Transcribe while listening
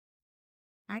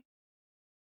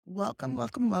Welcome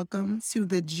to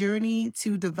the Journey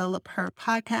to Develop Her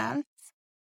podcast.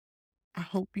 I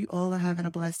hope you all are having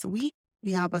a blessed week.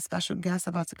 We have a special guest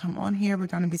about to come on here. We're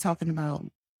going to be talking about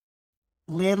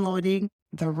landlording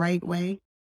the right way.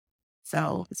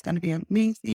 So it's going to be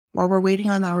amazing. While we're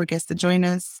waiting on our guest to join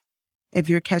us, if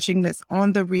you're catching this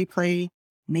on the replay,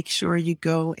 make sure you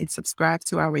go and subscribe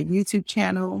to our YouTube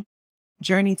channel,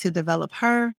 Journey to Develop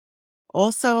Her.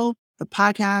 Also, the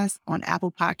podcast on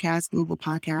Apple Podcasts, Google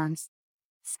Podcasts,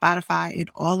 Spotify,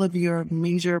 and all of your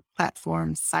major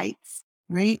platform sites,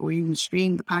 right? Or you can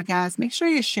stream the podcast. Make sure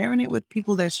you're sharing it with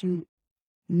people that you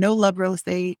know love real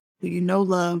estate, who you know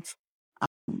love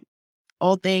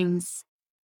all things,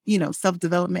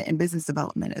 self-development and business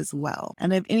development as well.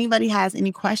 And if anybody has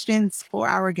any questions for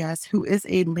our guest, who is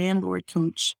a landlord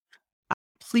coach,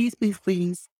 please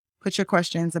put your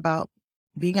questions about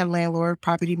being a landlord,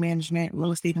 property management,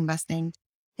 real estate investing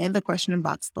in the question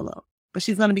box below. But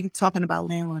she's going to be talking about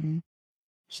landlording.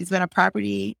 She's been a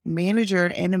property manager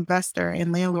and investor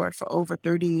and landlord for over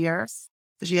 30 years.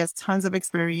 So she has tons of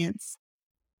experience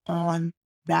on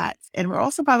that. And we're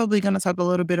also probably going to talk a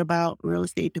little bit about real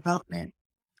estate development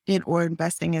and or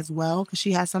investing as well, because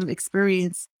she has some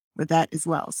experience with that as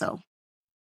well. So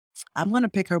I'm going to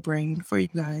pick her brain for you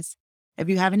guys. If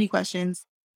you have any questions,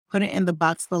 put it in the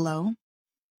box below,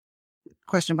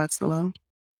 question box below,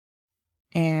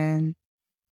 and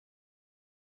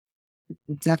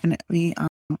definitely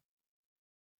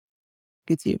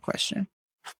get to your question.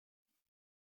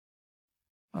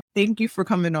 Thank you for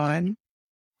coming on.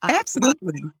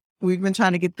 Absolutely. We've been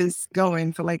trying to get this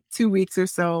going for like 2 weeks or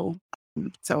so.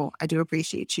 So I do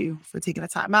appreciate you for taking the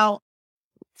time out,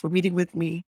 for meeting with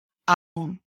me.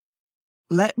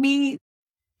 Let me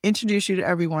introduce you to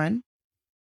everyone.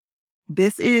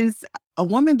 This is a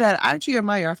woman that I actually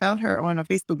admire. I found her on a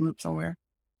Facebook group somewhere.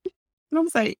 And I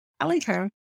was like, I like her.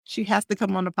 She has to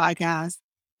come on the podcast.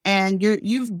 And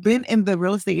you've been in the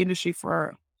real estate industry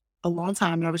for a long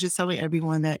time. And I was just telling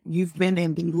everyone that you've been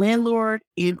in the landlord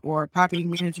or property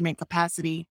management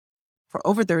capacity for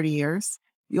over 30 years.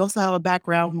 You also have a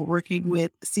background working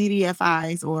with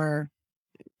CDFIs or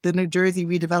the New Jersey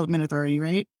Redevelopment Authority,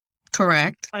 right?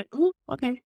 Correct. Like, ooh,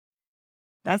 okay.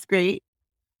 That's great.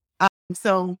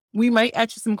 So we might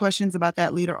ask you some questions about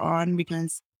that later on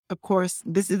because, of course,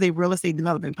 this is a real estate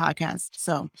development podcast.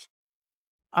 So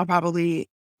I'll probably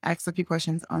ask a few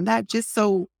questions on that just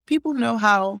so people know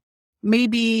how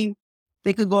maybe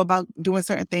they could go about doing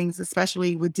certain things,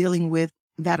 especially with dealing with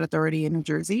that authority in New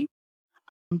Jersey.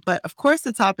 But of course,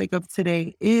 the topic of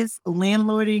today is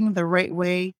landlording the right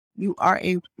way. You are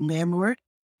a landlord,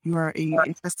 you are a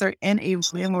investor and a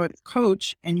landlord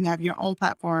coach, and you have your own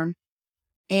platform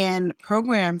and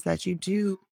programs that you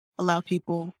do allow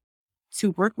people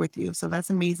to work with you. So that's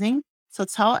amazing. So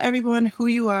tell everyone who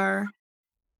you are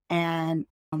and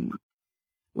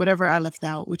whatever I left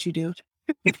out, what you do.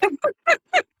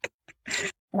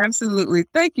 Absolutely.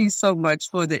 Thank you so much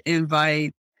for the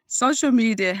invite. Social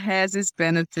media has its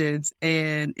benefits,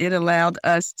 and it allowed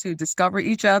us to discover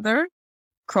each other,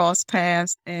 cross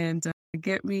paths, and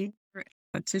get me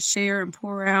to share and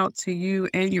pour out to you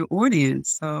and your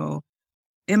audience. So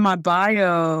in my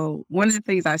bio, one of the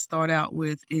things I start out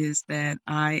with is that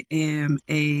I am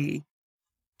a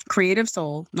creative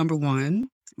soul, number one.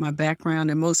 My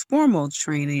background and most formal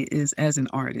training is as an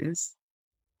artist.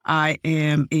 I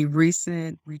am a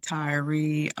recent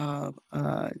retiree of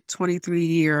a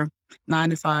 23-year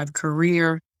 9-to-5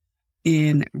 career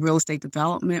in real estate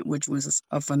development, which was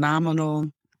a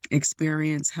phenomenal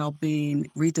experience helping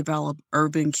redevelop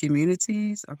urban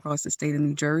communities across the state of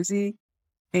New Jersey.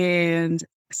 And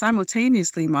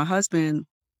simultaneously, my husband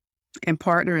and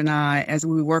partner and I, as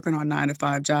we were working on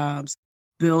 9-to-5 jobs,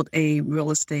 built a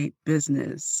real estate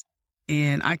business.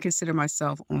 And I consider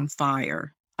myself on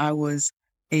fire. I was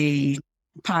a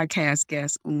podcast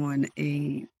guest on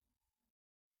a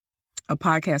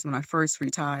podcast when I first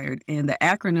retired. And the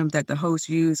acronym that the host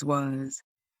used was,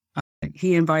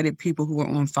 he invited people who were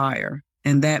on fire.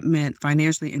 And that meant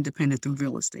financially independent through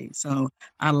real estate. So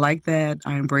I like that.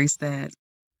 I embrace that.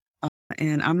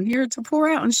 And I'm here to pour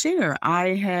out and share.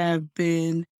 I have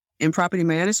been in property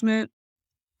management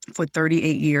for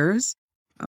 38 years.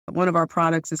 One of our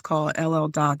products is called LL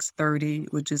Docs 30,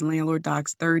 which is Landlord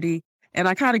Docs 30. And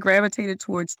I kind of gravitated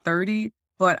towards 30,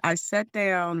 but I sat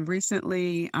down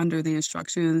recently under the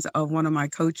instructions of one of my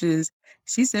coaches.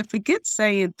 She said, forget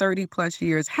saying 30 plus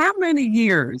years. How many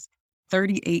years?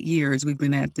 38 years we've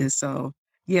been at this. So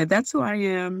yeah, that's who I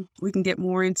am. We can get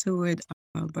more into it,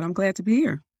 but I'm glad to be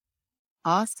here.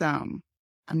 Awesome.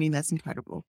 I mean, that's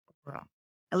incredible.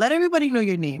 And let everybody know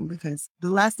your name because the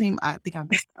last name I think I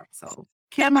messed up. So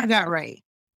Kim, I got right.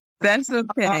 That's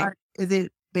okay. Is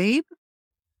it Babe?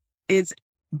 It's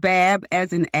Bab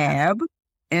as in ab,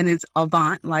 and it's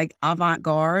avant, like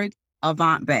avant-garde,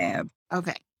 avant Bab.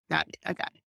 Okay, got it. I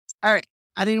got it. All right.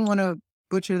 I didn't want to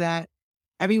butcher that.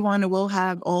 Everyone will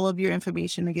have all of your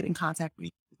information to get in contact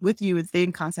with you and stay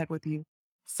in contact with you.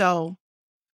 So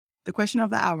the question of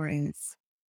the hour is,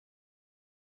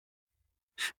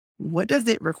 what does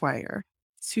it require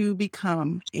to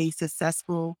become a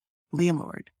successful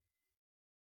landlord?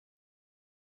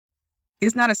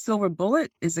 It's not a silver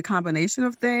bullet, it's a combination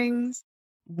of things.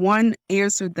 One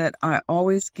answer that I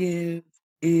always give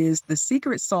is the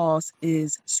secret sauce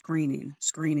is screening,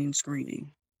 screening,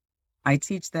 screening. I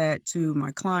teach that to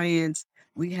my clients.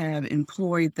 We have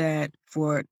employed that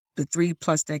for the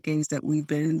 3+ decades that we've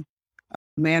been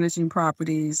managing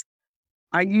properties.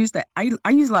 I use that. I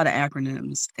use a lot of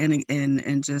acronyms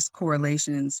and just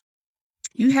correlations.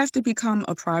 You have to become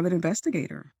a private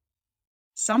investigator.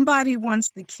 Somebody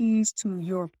wants the keys to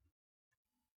your.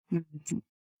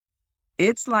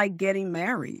 It's like getting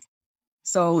married.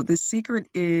 So the secret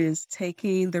is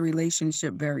taking the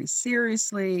relationship very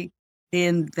seriously,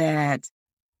 in that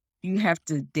you have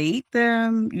to date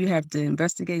them, you have to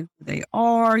investigate who they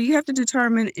are, you have to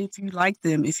determine if you like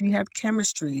them, if you have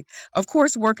chemistry. Of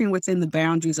course, working within the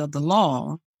boundaries of the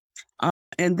law,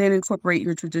 and then incorporate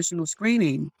your traditional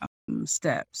screening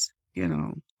steps.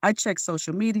 I check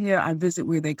social media, I visit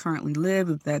where they currently live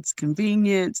if that's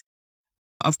convenient.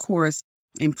 Of course,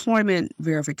 employment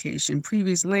verification,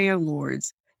 previous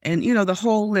landlords, and the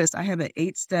whole list. I have an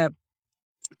 8-step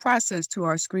process to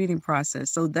our screening process.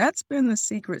 So that's been the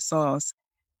secret sauce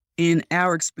in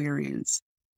our experience,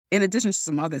 in addition to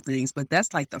some other things, but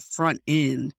that's like the front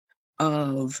end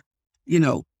of,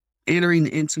 entering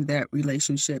into that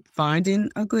relationship, finding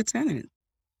a good tenant.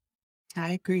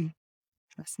 I agree.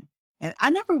 Trust me. And I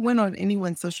never went on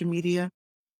anyone's social media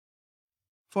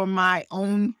for my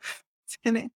own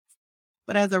tenant,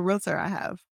 but as a realtor, I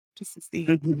have, just to see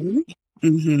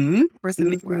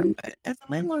person they were. But as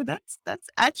a landlord, that's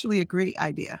actually a great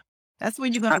idea. That's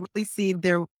when you're gonna really see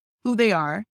who they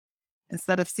are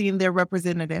instead of seeing their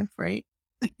representative, right?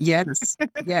 Yes,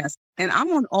 yes. And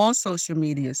I'm on all social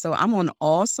media. So I'm on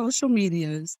all social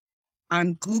medias.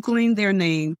 I'm Googling their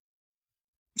name.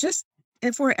 Just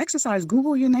for exercise,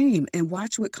 Google your name and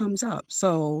watch what comes up.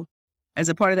 So as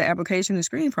a part of the application and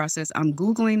screening process, I'm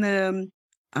Googling them.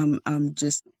 I'm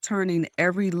just turning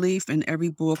every leaf in every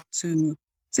book to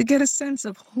get a sense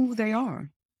of who they are.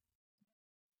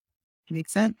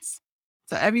 Makes sense.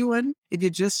 So everyone, if you're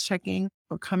just checking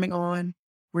or coming on,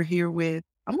 we're here with,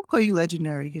 I'm gonna call you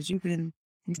legendary because you've been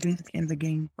in the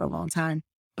game for a long time.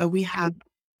 But we have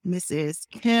Mrs.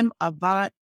 Kim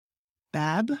Avant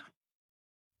Bab.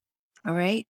 All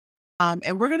right.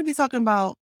 And we're gonna be talking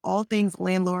about all things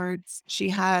landlords. She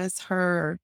has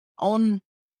her own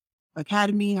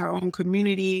academy, her own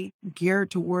community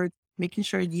geared towards making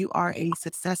sure you are a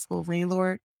successful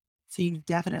landlord. So you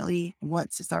definitely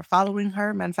want to start following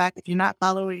her. Matter of fact, if you're not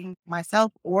following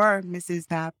myself or Mrs.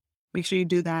 Bab, make sure you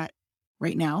do that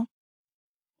right now.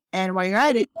 And while you're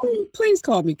at it, Please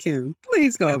call me Kim.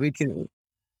 Please call me Kim.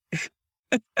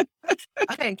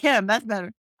 Okay, Kim, that's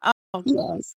better.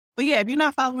 Yes. But yeah, if you're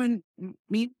not following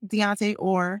me, Deontay,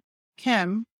 or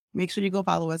Kim, make sure you go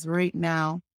follow us right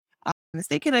now. And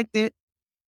stay connected.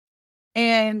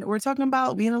 And we're talking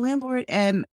about being a landlord,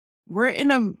 and we're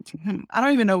in I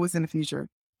don't even know what's in the future,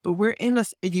 but we're in a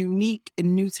unique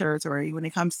and new territory when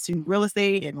it comes to real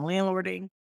estate and landlording.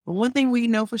 But one thing we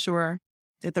know for sure,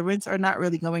 that the rents are not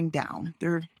really going down.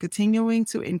 They're continuing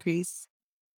to increase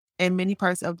in many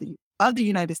parts of the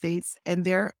United States, and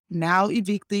they're now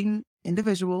evicting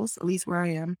individuals, at least where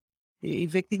I am, they're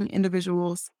evicting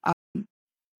individuals.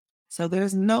 So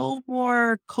there's no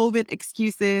more COVID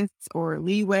excuses or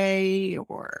leeway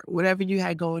or whatever you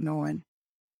had going on.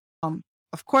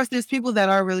 Of course, there's people that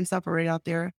are really suffering out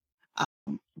there,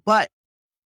 but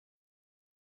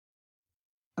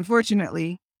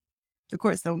unfortunately, the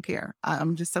courts don't care.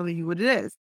 I'm just telling you what it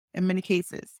is in many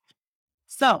cases.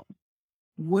 So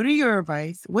what is your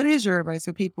advice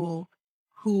for people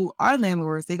who are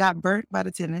landlords? They got burnt by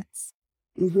the tenants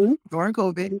during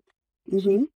COVID.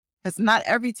 It's not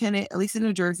every tenant, at least in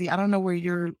New Jersey. I don't know where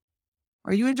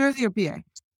are you in Jersey or PA?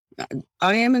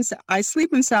 I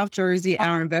sleep in South Jersey.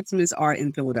 Our investments are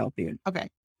in Philadelphia. Okay.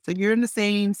 So you're in the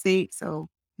same state. So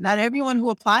not everyone who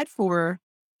applied for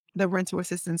the rental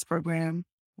assistance program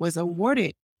was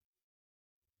awarded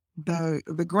the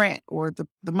grant or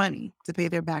the money to pay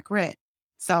their back rent.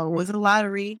 So it was a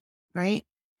lottery, right?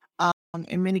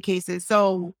 In many cases.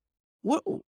 So what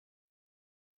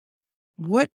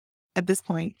at this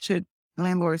point should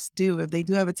landlords do. If they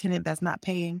do have a tenant that's not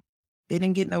paying, they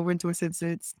didn't get no rental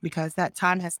assistance because that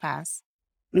time has passed.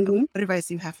 Mhm. What advice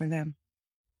do you have for them?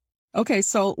 Okay,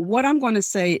 so what I'm going to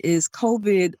say is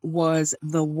COVID was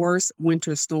the worst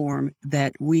winter storm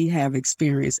that we have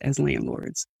experienced as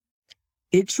landlords.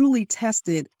 It truly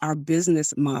tested our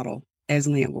business model as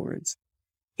landlords.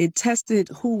 It tested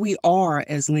who we are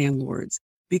as landlords,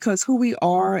 because who we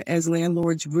are as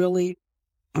landlords really,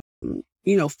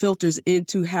 filters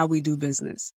into how we do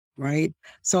business, right?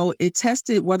 So it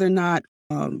tested whether or not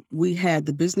we had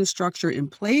the business structure in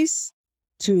place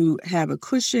to have a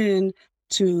cushion,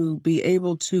 to be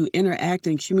able to interact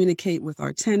and communicate with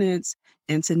our tenants,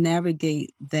 and to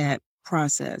navigate that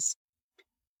process.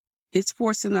 It's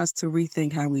forcing us to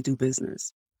rethink how we do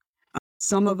business.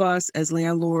 Some of us as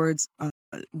landlords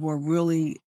were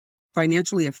really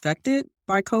financially affected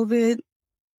by COVID,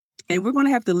 and we're going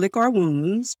to have to lick our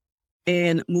wounds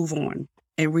and move on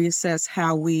and reassess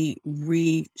how we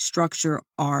restructure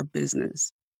our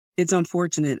business. It's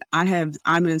unfortunate.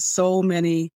 I'm in so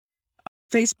many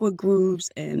Facebook groups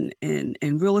and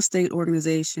real estate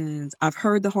organizations. I've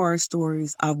heard the horror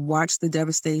stories. I've watched the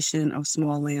devastation of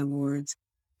small landlords.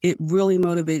 It really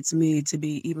motivates me to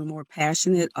be even more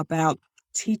passionate about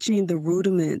teaching the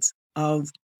rudiments of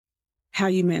how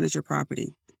you manage your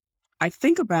property. I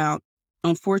think about,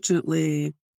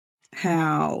 unfortunately,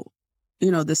 how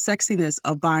the sexiness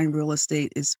of buying real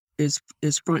estate is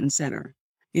front and center.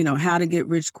 How to get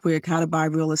rich quick, how to buy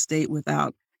real estate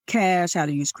without cash, how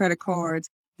to use credit cards.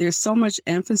 There's so much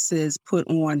emphasis put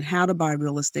on how to buy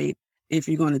real estate if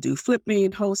you're going to do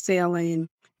flipping, wholesaling,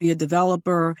 be a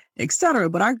developer, etc.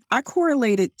 But I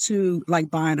correlate it to like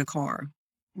buying a car.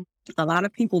 A lot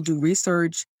of people do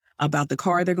research about the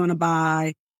car they're going to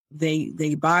buy.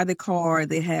 They buy the car,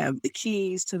 they have the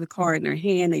keys to the car in their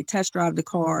hand, they test drive the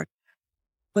car,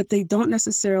 but they don't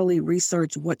necessarily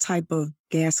research what type of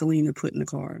gasoline to put in the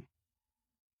car.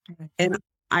 And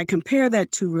I compare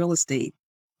that to real estate.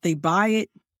 They buy it.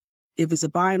 If it's a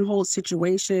buy and hold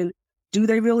situation, do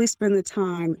they really spend the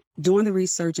time doing the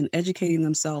research and educating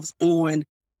themselves on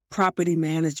property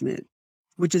management,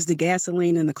 which is the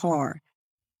gasoline in the car?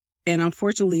 And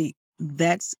unfortunately,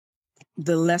 that's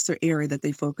the lesser area that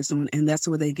they focus on, and that's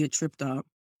where they get tripped up.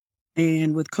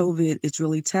 And with COVID, it's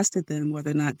really tested them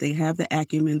whether or not they have the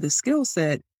acumen, the skill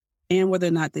set, and whether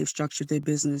or not they've structured their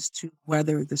business to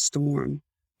weather the storm.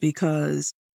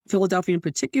 Because Philadelphia in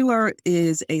particular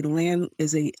is a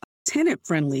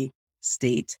tenant-friendly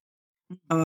state.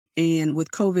 Uh, and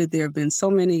with COVID, there have been so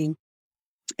many,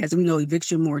 as we know,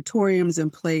 eviction moratoriums in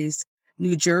place.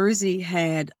 New Jersey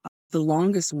had the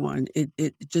longest one. It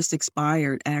just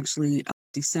expired actually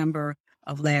December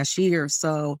of last year.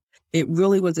 So it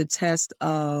really was a test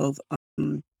of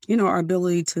our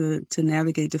ability to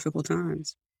navigate difficult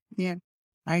times. Yeah,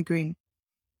 I agree.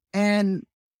 And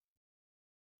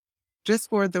just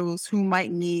for those who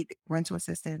might need rental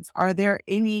assistance, are there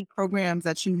any programs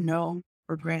that you know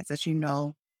or grants that you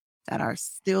know that are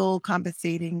still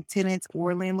compensating tenants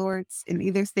or landlords in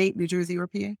either state, New Jersey or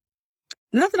PA?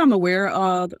 Not that I'm aware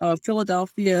of.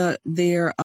 Philadelphia,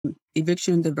 their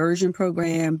eviction diversion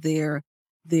program, their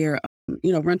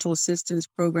rental assistance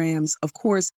programs. Of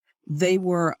course, they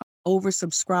were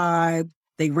oversubscribed.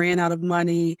 They ran out of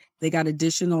money. They got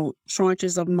additional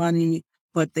tranches of money,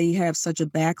 but they have such a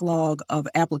backlog of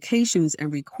applications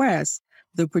and requests.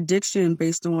 The prediction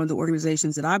based on the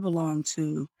organizations that I belong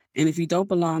to, and if you don't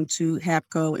belong to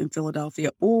HAPCO in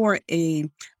Philadelphia or a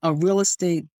real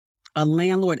estate, a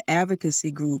landlord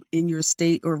advocacy group in your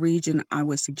state or region, I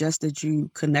would suggest that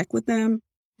you connect with them,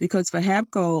 because for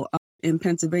HAPCO in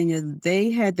Pennsylvania,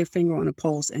 they had their finger on the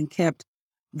pulse and kept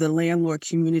the landlord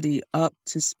community up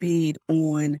to speed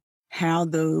on how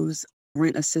those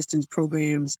rent assistance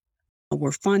programs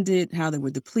were funded, how they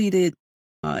were depleted,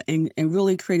 and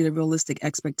really created a realistic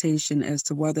expectation as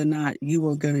to whether or not you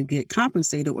were going to get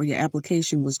compensated or your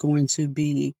application was going to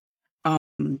be, um,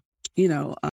 you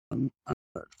know, um, uh,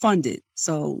 funded.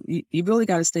 So you really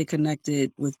got to stay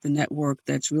connected with the network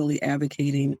that's really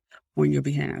advocating on your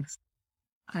behalf.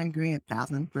 I agree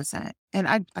 1,000%. And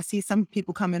I see some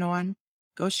people coming on.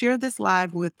 Go share this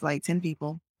live with like 10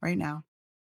 people right now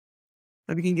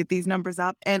so we can get these numbers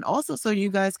up. And also so you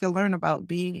guys can learn about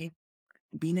being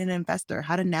an investor,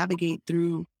 how to navigate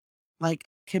through, like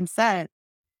Kim said,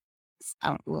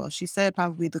 well, she said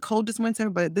probably the coldest winter,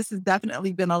 but this has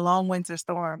definitely been a long winter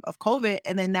storm of COVID.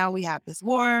 And then now we have this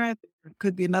war.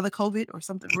 Could be another COVID or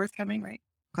something worse coming, right?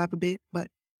 Clap a bit, but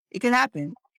it could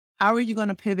happen. How are you going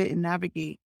to pivot and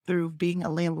navigate through being a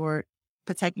landlord,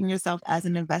 protecting yourself as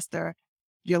an investor,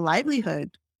 your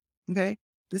livelihood? Okay.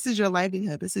 This is your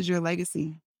livelihood. This is your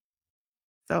legacy.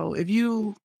 So if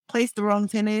you place the wrong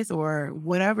tenants or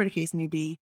whatever the case may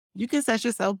be, you can set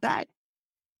yourself back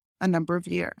a number of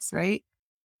years, right?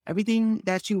 Everything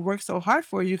that you work so hard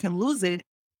for, you can lose it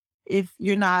if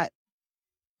you're not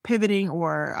pivoting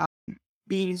or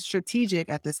being strategic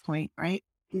at this point, right?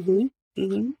 Mm-hmm.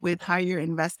 Mm-hmm. With how you're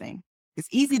investing. It's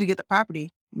easy to get the property.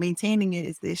 Maintaining it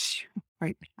is the issue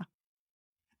right now.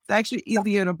 It's actually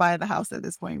easier to buy the house at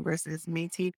this point versus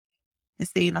maintaining and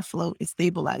staying afloat and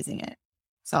stabilizing it.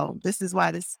 So this is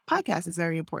why this podcast is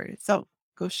very important. So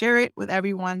go share it with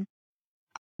everyone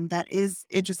that is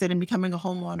interested in becoming a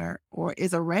homeowner or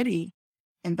is already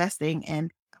investing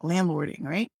and landlording,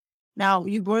 right? Now,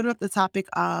 you brought up the topic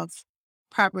of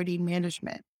property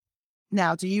management.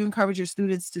 Now, do you encourage your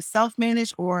students to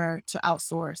self-manage or to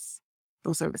outsource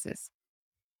those services?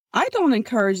 I don't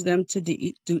encourage them to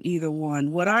do either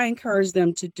one. What I encourage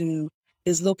them to do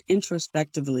is look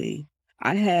introspectively.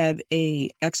 I have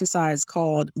a exercise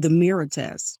called the mirror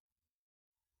test.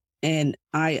 And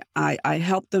I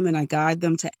help them and I guide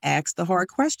them to ask the hard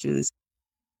questions.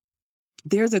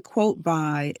 There's a quote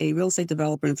by a real estate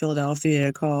developer in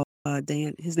Philadelphia called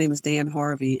Dan. His name is Dan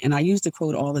Harvey. And I use the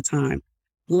quote all the time.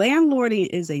 Landlording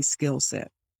is a skill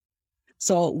set.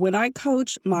 So when I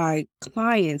coach my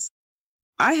clients,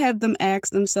 I have them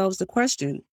ask themselves the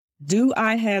question, do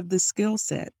I have the skill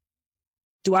set?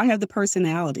 Do I have the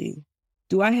personality?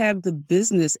 Do I have the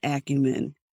business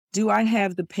acumen? Do I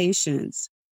have the patience?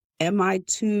 Am I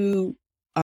too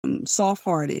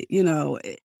soft-hearted?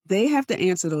 They have to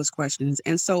answer those questions.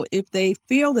 And so if they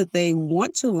feel that they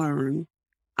want to learn,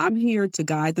 I'm here to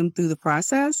guide them through the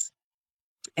process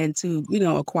and to,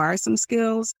 acquire some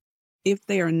skills. If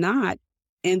they are not,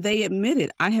 and they admit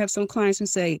it, I have some clients who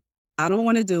say, I don't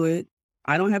want to do it.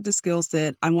 I don't have the skill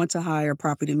set. I want to hire a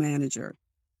property manager.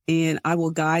 And I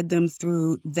will guide them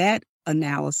through that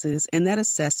analysis and that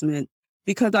assessment,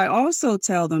 because I also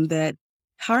tell them that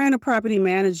hiring a property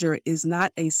manager is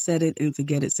not a set it and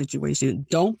forget it situation.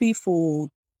 Don't be fooled.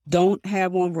 Don't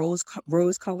have on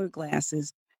rose-colored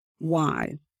glasses.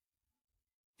 Why?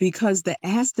 Because the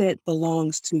asset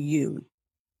belongs to you.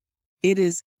 It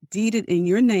is deeded in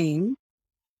your name.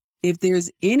 If there's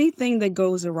anything that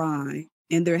goes awry,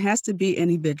 and there has to be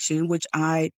an eviction, which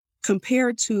I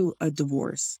compare to a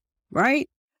divorce, right?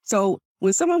 So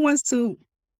when someone wants to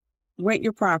rent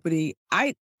your property,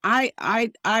 I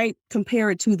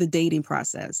compare it to the dating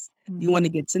process. Mm-hmm. You want to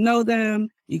get to know them.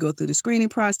 You go through the screening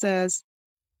process.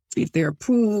 If they're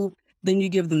approved, then you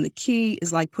give them the key.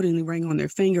 It's like putting the ring on their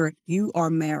finger. You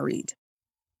are married.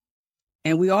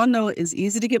 And we all know it's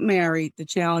easy to get married. The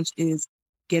challenge is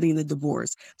getting the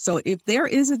divorce. So if there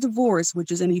is a divorce,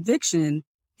 which is an eviction,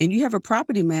 and you have a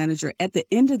property manager, at the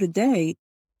end of the day,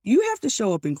 you have to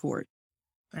show up in court.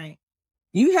 Right.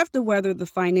 You have to weather the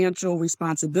financial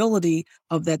responsibility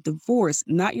of that divorce,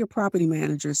 not your property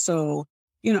manager. So,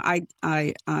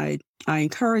 I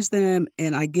encourage them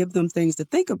and I give them things to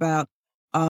think about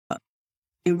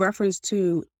in reference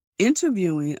to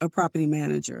interviewing a property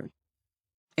manager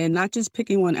and not just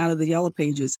picking one out of the yellow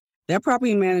pages. That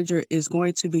property manager is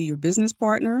going to be your business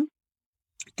partner.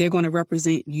 They're going to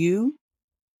represent you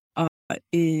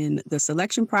in the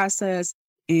selection process,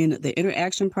 in the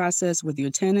interaction process with your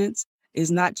tenants.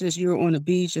 It's not just you're on a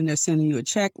beach and they're sending you a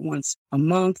check once a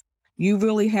month. You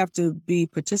really have to be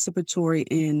participatory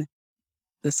in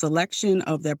the selection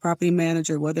of that property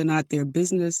manager, whether or not their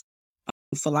business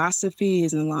philosophy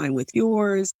is in line with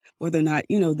yours, whether or not,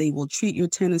 they will treat your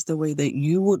tenants the way that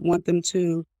you would want them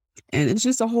to. And it's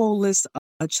just a whole list,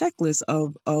 a checklist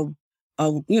of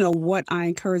what I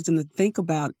encourage them to think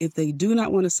about if they do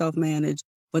not want to self-manage,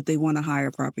 but they want to hire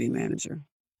a property manager.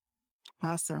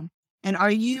 Awesome. And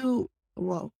are you,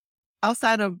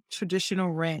 outside of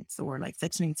traditional rents or like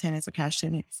sectioning tenants or cash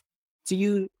tenants, do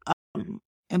you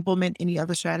implement any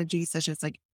other strategies such as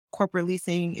like corporate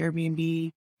leasing,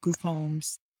 Airbnb, group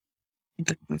homes?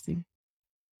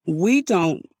 We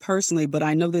don't personally, but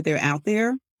I know that they're out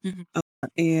there. Mm-hmm.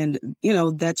 And,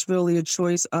 that's really a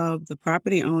choice of the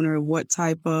property owner, what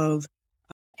type of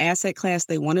asset class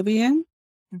they want to be in,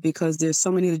 because there's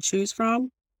so many to choose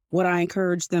from. What I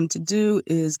encourage them to do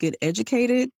is get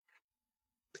educated,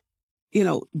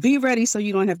 be ready so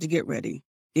you don't have to get ready.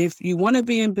 If you want to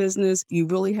be in business, you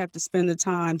really have to spend the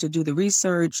time to do the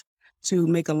research, to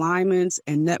make alignments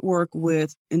and network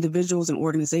with individuals and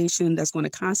organizations that's going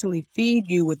to constantly feed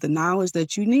you with the knowledge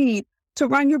that you need to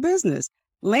run your business.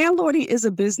 Landlording is a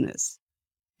business.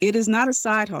 It is not a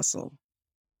side hustle.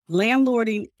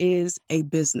 Landlording is a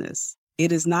business.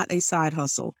 It is not a side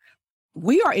hustle.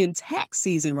 We are in tax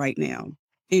season right now.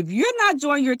 If you're not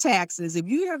doing your taxes, if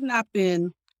you have not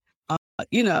been,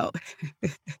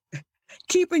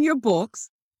 keeping your books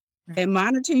and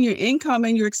monitoring your income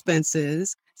and your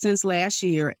expenses since last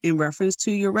year in reference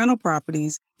to your rental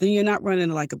properties, then you're not running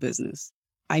it like a business.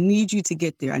 I need you to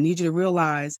get there. I need you to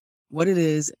realize what it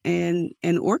is and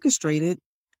orchestrate it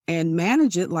and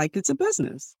manage it like it's a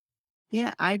business.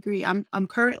 Yeah, I agree. I'm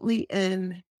currently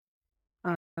in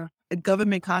a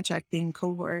government contracting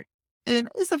cohort, and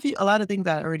it's a lot of things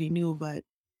that I already knew. But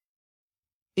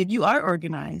if you are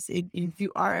organized, if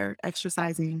you are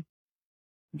exercising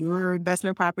your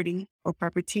investment property or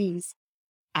properties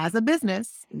as a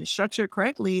business and it's structured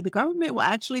correctly, the government will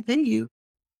actually pay you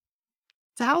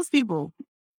to house people,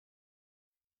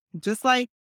 just like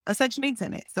a Section 8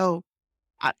 tenant. So,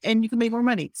 and you can make more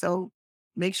money. So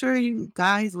make sure you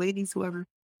guys, ladies, whoever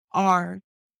are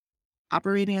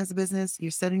operating as a business,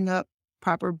 you're setting up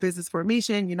proper business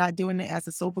formation. You're not doing it as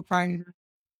a sole proprietor.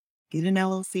 Get an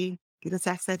LLC, get a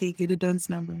tax ID, get a DUNS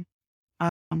number,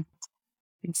 um,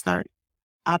 and start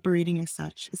operating as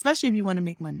such, especially if you want to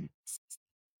make money.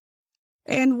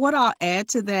 And what I'll add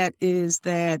to that is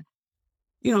that,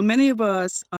 many of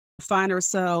us find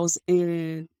ourselves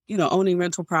in, owning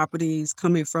rental properties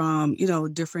coming from,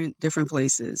 different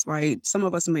places, right? Some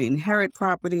of us may inherit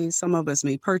properties, some of us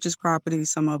may purchase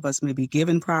properties, some of us may be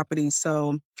given properties.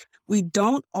 So we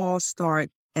don't all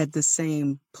start at the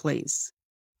same place.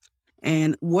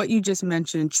 And what you just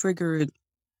mentioned triggered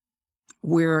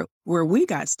where we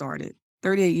got started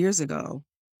 38 years ago.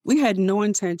 We had no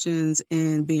intentions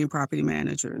in being property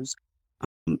managers.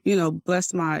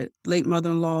 Bless my late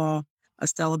mother-in-law,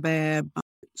 Estella Babb.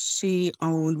 She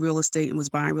owned real estate and was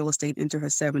buying real estate into her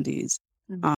 70s.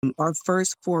 Our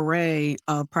first foray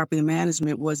of property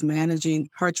management was managing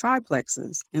her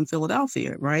triplexes in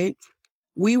Philadelphia, right?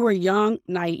 We were young,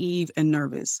 naive, and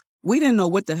nervous. We didn't know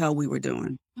what the hell we were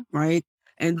doing, right?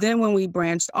 And then when we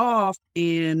branched off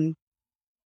and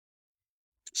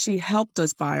she helped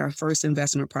us buy our first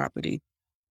investment property,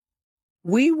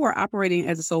 we were operating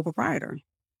as a sole proprietor.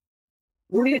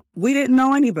 We didn't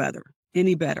know any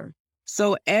better.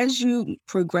 So as you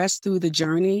progress through the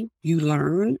journey, you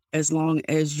learn as long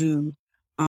as you,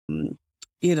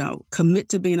 commit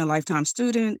to being a lifetime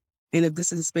student. And if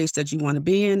this is a space that you want to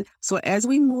be in. So as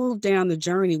we move down the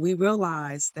journey, we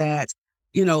realize that,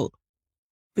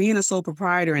 being a sole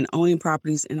proprietor and owning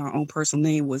properties in our own personal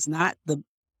name was not the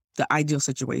ideal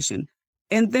situation.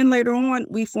 And then later on,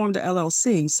 we formed the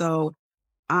LLC. So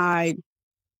I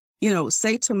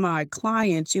say to my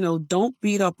clients, don't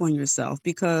beat up on yourself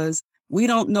because we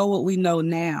don't know what we know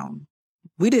now.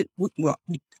 Well,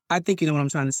 I think you know what I'm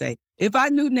trying to say. If I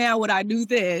knew now what I knew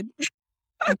then,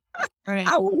 Right.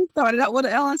 I would have started out with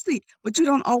an LLC, but you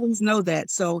don't always know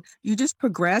that. So you just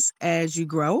progress as you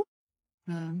grow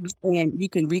and you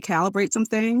can recalibrate some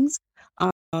things,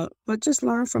 but just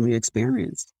learn from your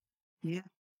experience. Yeah.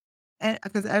 And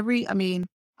because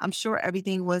I'm sure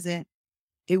everything wasn't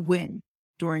a win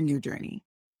during your journey,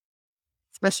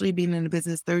 especially being in the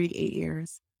business 38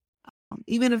 years.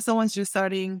 Even if someone's just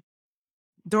starting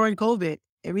during COVID,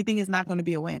 everything is not going to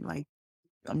be a win. Like,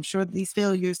 I'm sure these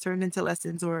failures turned into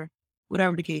lessons or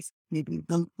whatever the case, maybe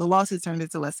the losses turned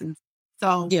into lessons.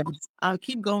 So Yeah.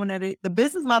 keep going at it. The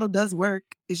business model does work.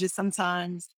 It's just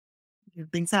sometimes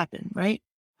things happen, right?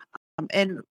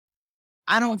 And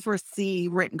I don't foresee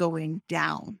rent going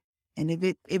down. And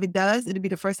if it does, it'll be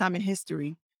the first time in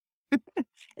history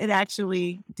it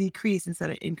actually decreased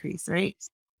instead of increase, right?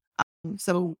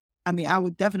 So, I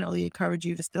would definitely encourage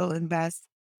you to still invest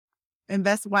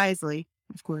wisely,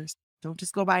 of course. Don't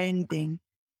just go buy anything.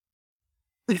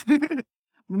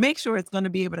 Make sure it's going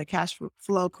to be able to cash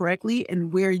flow correctly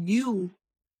and where you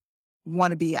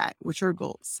want to be at with your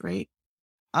goals, right?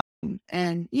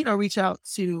 And, reach out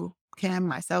to Cam,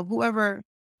 myself, whoever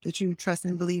that you trust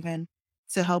and believe in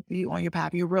to help you on your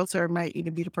path. Your realtor might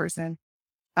even be the person.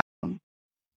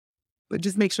 But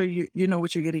just make sure you know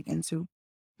what you're getting into.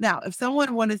 Now, if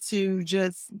someone wanted to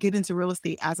just get into real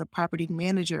estate as a property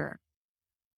manager,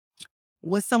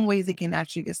 what's some ways they can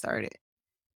actually get started?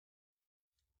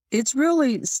 It's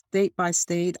really state by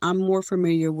state. I'm more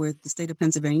familiar with the state of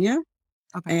Pennsylvania.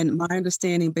 Okay. And my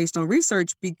understanding based on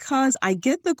research, because I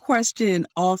get the question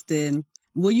often,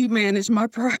 will you manage my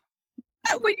property?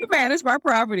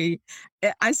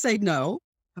 I say no.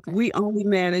 Okay. We only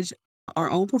manage our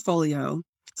own portfolio.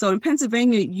 So in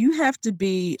Pennsylvania, you have to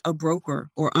be a broker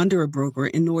or under a broker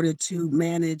in order to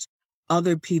manage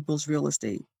other people's real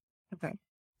estate. Okay.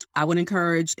 I would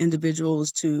encourage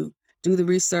individuals to do the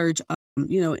research,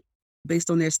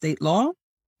 based on their state law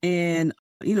and,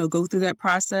 go through that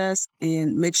process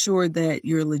and make sure that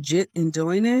you're legit in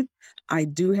doing it. I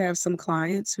do have some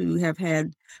clients who have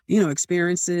had,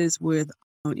 experiences with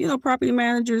property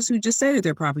managers who just say that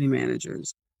they're property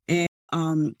managers. And,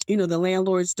 the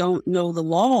landlords don't know the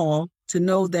law to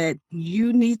know that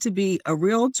you need to be a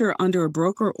realtor under a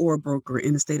broker or a broker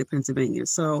in the state of Pennsylvania.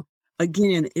 So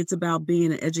again, it's about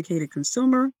being an educated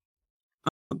consumer,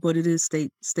 but it is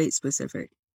state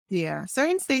specific. Yeah.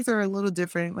 Certain states are a little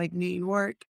different. Like New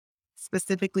York,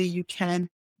 specifically, you can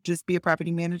just be a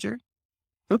property manager.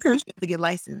 Okay. You have to get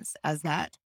licensed as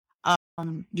that.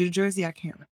 New Jersey, I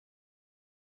can't, because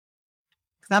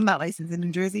I'm not licensed in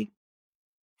New Jersey,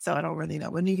 so I don't really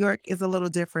know. But New York is a little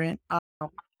different.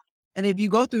 And if you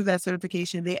go through that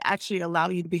certification, they actually allow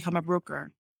you to become a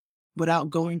broker without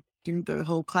going through the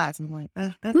whole class. I'm like,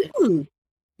 that's it.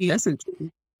 Yeah. That's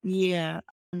interesting. Yeah.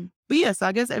 But yeah, so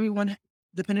I guess everyone,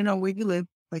 depending on where you live,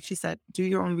 like she said, do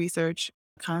your own research,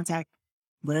 contact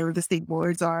whatever the state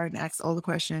boards are, and ask all the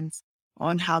questions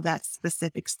on how that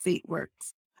specific state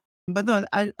works. But no,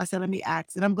 I said, let me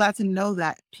ask. And I'm glad to know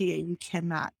that, PA, you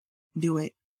cannot do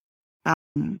it.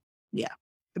 Yeah.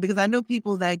 Because I know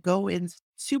people that go into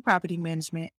property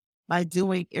management by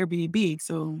doing Airbnb.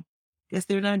 So guess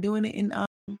they're not doing it in PA.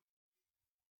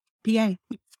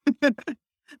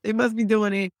 They must be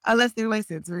doing it unless they're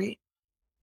licensed, right?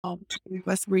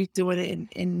 Must be doing it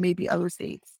in maybe other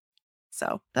states.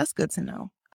 So that's good to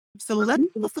know. So let's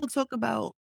also talk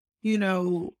about,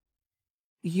 your,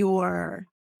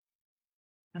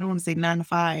 I don't want to say 9 to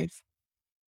 5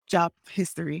 job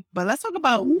history, but let's talk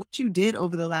about what you did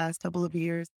over the last couple of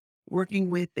years working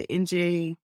with the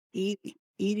RDA.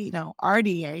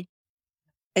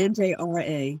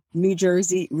 NJRA, New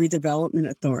Jersey Redevelopment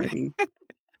Authority.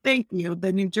 Thank you.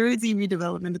 The New Jersey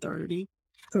Redevelopment Authority.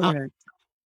 Correct.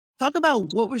 Talk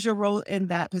about what was your role in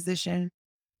that position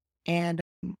and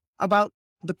about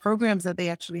the programs that they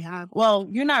actually have. Well,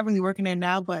 you're not really working there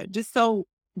now, but just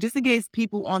in case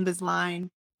people on this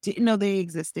line didn't know they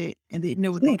existed and didn't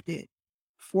know what they did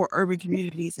for urban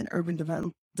communities and urban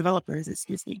developers,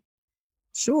 excuse me.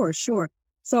 Sure.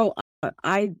 So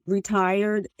I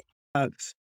retired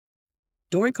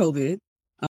during COVID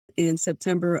in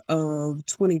September of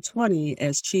 2020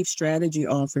 as Chief Strategy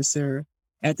Officer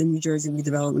at the New Jersey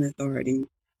Redevelopment Authority.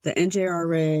 The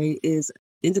NJRA is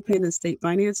independent state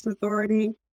finance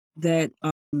authority that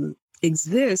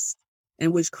exists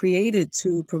and was created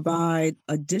to provide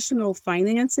additional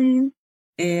financing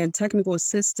and technical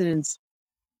assistance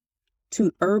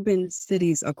to urban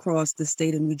cities across the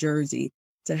state of New Jersey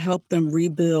to help them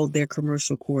rebuild their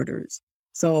commercial quarters.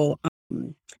 So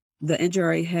the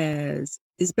NJRA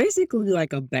is basically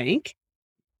like a bank.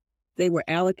 They were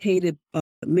allocated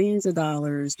millions of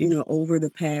dollars, over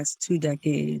the past 2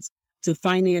 decades to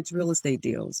finance real estate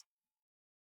deals,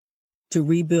 to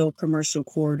rebuild commercial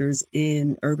quarters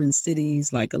in urban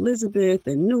cities like Elizabeth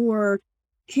and Newark,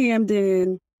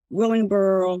 Camden,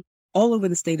 Willingboro, all over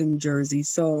the state of New Jersey.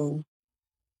 So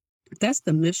that's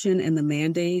the mission and the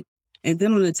mandate. And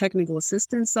then on the technical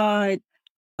assistance side,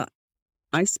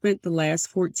 I spent the last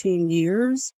 14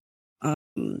 years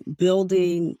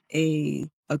building a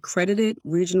accredited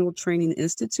regional training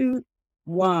institute.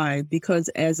 Why? Because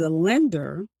as a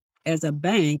lender, as a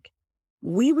bank,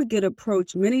 we would get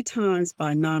approached many times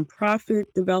by nonprofit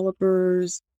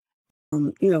developers,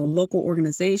 local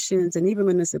organizations, and even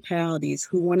municipalities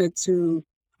who wanted to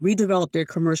redevelop their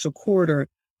commercial quarter,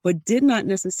 but did not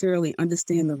necessarily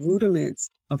understand the rudiments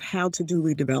of how to do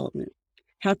redevelopment,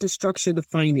 how to structure the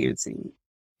financing,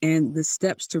 and the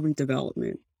steps to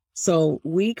redevelopment. So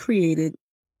we created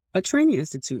a training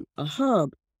institute, a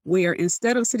hub, where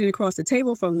instead of sitting across the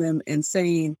table from them and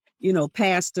saying,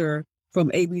 Pastor from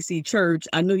ABC Church,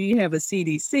 I know you have a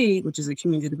CDC, which is a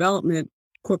community development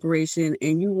corporation,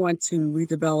 and you want to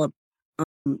redevelop,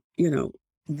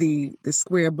 the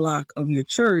square block of your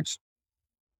church,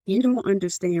 you don't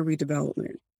understand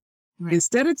redevelopment. Right.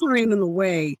 Instead of turning them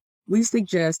away, we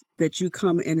suggest that you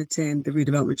come and attend the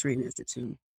Redevelopment Training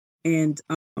Institute. And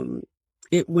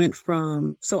it went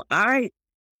from,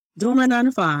 during my 9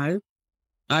 to 5,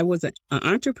 I was an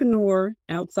entrepreneur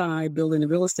outside building a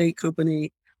real estate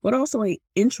company, but also an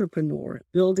entrepreneur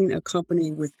building a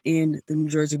company within the New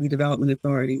Jersey Redevelopment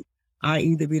Authority,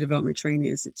 i.e. the Redevelopment Training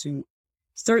Institute.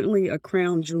 Certainly a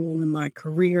crown jewel in my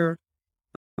career.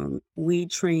 We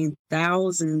trained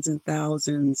thousands and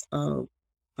thousands of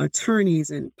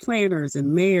attorneys and planners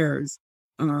and mayors.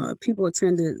 People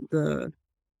attended the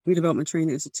Redevelopment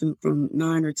Training Institute from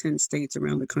 9 or 10 states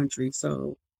around the country.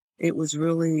 So it was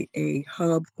really a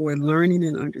hub for learning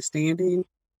and understanding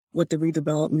what the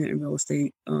redevelopment and real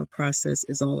estate process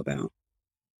is all about.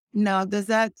 Now, does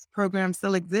that program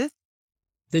still exist?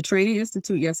 The Training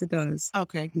Institute, yes, it does.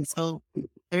 Okay, so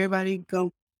everybody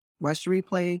go watch the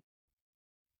replay.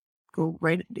 go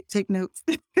write it, take notes,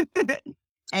 and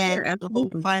Sure, you'll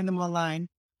absolutely. find them online.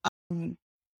 Um,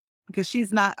 because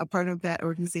she's not a part of that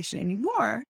organization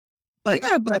anymore. But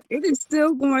Yeah, but it is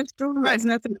still going strong. right, As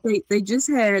nothing, they just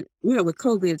had, with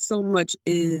COVID, so much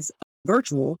is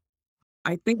virtual.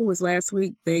 I think it was last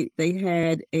week they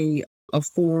had a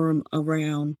forum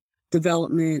around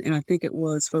development, and I think it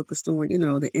was focused on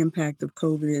the impact of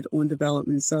COVID on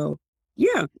development. So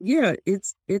yeah,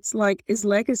 it's like it's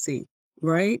legacy,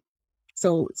 right?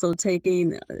 So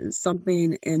taking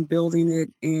something and building it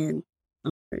and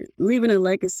leaving a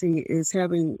legacy is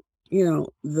having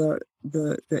the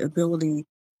ability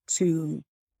to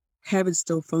have it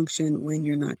still function when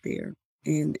you're not there,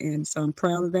 and so I'm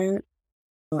proud of that.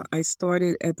 I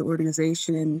started at the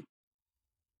organization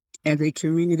as a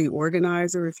community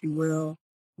organizer, if you will,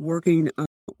 working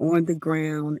on the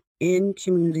ground in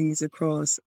communities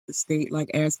across the state,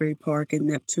 like Asbury Park and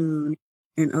Neptune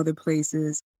and other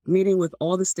places, meeting with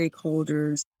all the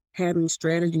stakeholders, having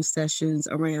strategy sessions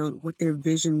around what their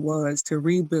vision was to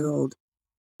rebuild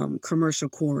commercial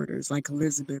corridors like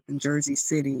Elizabeth and Jersey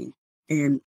City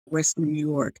and West New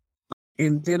York.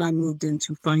 And then I moved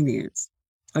into finance.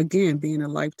 Again, being a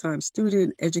lifetime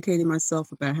student, educating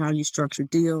myself about how you structure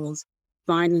deals,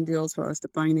 finding deals for us to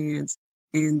finance,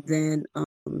 and then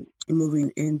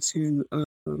moving into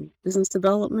business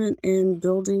development and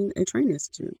building a training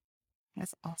institute.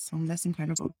 that's awesome. That's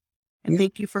incredible. And Yeah.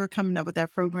 thank you for coming up with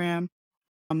that program.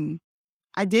 Um,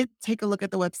 I did take a look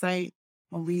at the website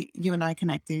when you and I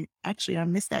connected. Actually, I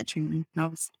missed that training.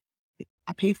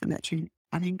 I paid for that training.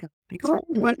 I didn't go. Thanks for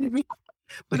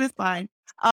but it's fine.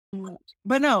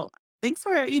 But no, thanks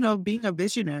for, being a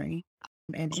visionary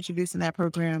and introducing that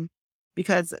program,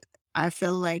 because I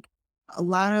feel like a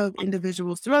lot of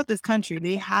individuals throughout this country,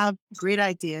 they have great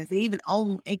ideas. They even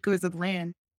own acres of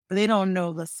land, but they don't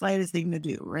know the slightest thing to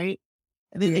do, right?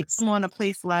 And then they Yes. come on a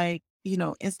place like,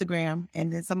 Instagram,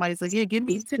 and then somebody's like, yeah, give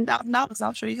me $10,000.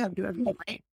 I'll show you how to do everything,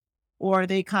 right? Or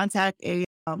they contact a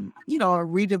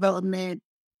redevelopment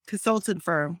consultant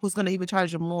firm who's going to even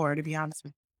charge them more, to be honest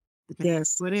with you. Depending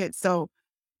Yes. on what it is. So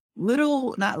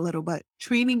not little, but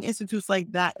training institutes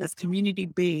like that that's community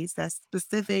based, that's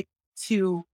specific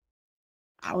to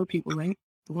our people, right?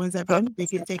 The ones that probably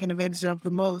get taken advantage of the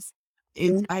most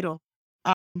is Mhm. vital.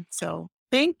 So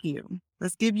thank you.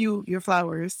 Let's give you your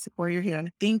flowers for your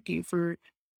hand. Thank you for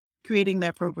creating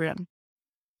that program.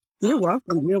 You're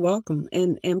welcome. You're welcome.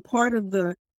 And part of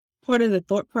the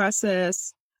thought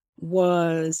process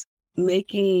was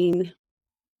making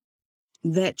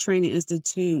that training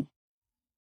institute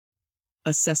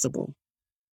accessible.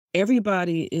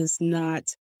 Everybody is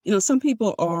not, some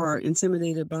people are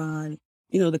intimidated by,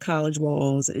 the college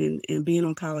walls and being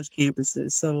on college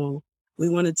campuses. So we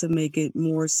wanted to make it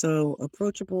more so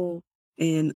approachable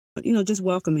and, just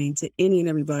welcoming to any and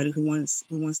everybody who wants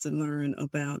to learn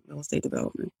about real estate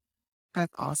development.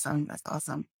 That's awesome. That's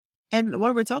awesome. And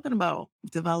what we're talking about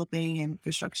developing and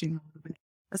construction, a little bit,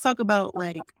 let's talk about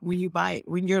like when you're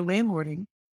landlording,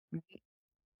 right?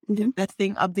 Mhm. That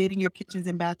thing updating your kitchens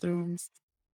and bathrooms,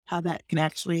 how that can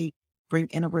actually bring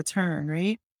in a return,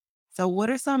 right? So what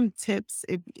are some tips,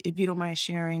 if you don't mind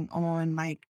sharing, on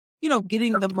like,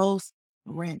 getting the most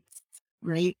rents,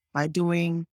 right? By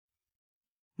doing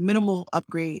minimal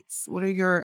upgrades. What are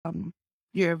your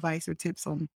advice or tips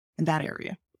on in that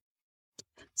area?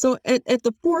 So at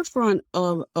the forefront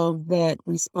of that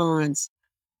response,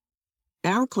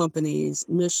 our company's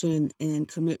mission and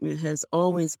commitment has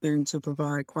always been to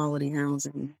provide quality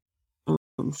housing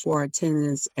for our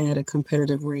tenants at a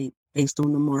competitive rate based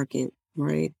on the market,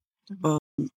 right? Mhm.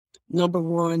 Um, Number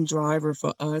one driver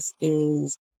for us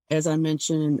is, as I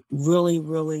mentioned, really,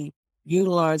 really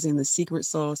utilizing the secret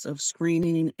sauce of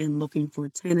screening and looking for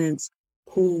tenants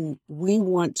who we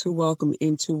want to welcome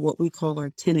into what we call our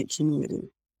tenant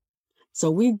community. So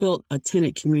we built a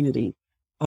tenant community.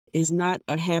 It's not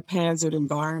a haphazard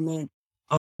environment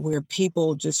where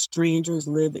people, just strangers,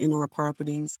 live in our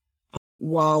properties.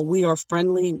 While we are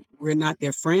friendly, we're not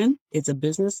their friend. It's a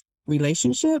business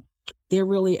relationship. They're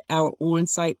really our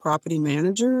on-site property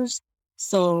managers.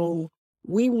 So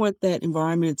we want that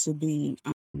environment to be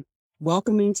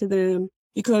welcoming to them,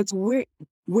 because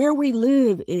where we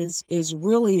live is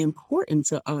really important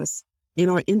to us in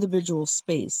our individual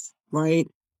space, right?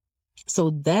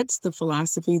 So that's the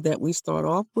philosophy that we start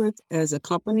off with as a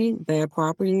company, Bad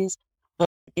Properties.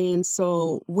 And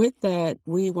so with that,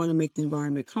 we want to make the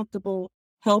environment comfortable,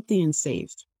 healthy, and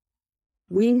safe.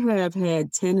 We have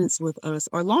had tenants with us.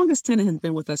 Our longest tenant has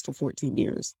been with us for 14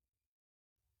 years.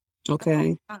 Oh,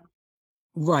 Okay. wow.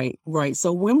 Right, right.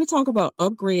 So when we talk about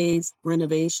upgrades,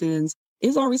 renovations,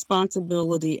 it's our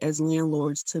responsibility as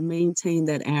landlords to maintain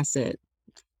that asset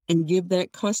and give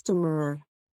that customer,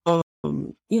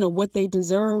 what they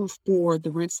deserve for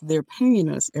the rents they're paying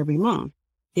us every month.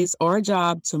 It's our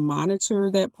job to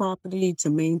monitor that property, to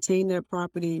maintain that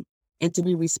property, and to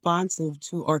be responsive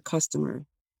to our customer.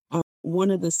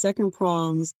 One of the second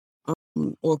prongs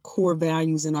or core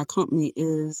values in our company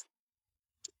is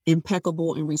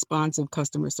impeccable and responsive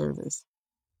customer service.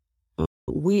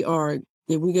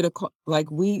 If we get a call, like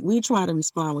we try to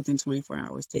respond within 24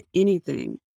 hours to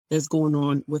anything that's going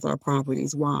on with our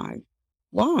properties. Why?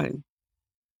 Why?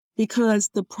 Because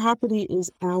the property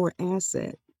is our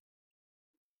asset,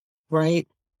 right?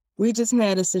 We just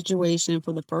had a situation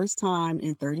for the first time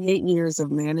in 38 years of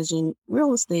managing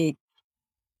real estate.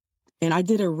 And I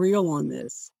did a reel on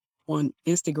this on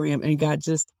Instagram and got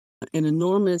just an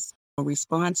enormous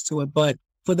response to it. But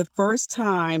for the first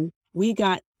time, we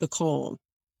got the call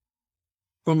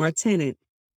from our tenant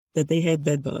that they had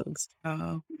bed bugs.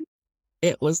 Oh,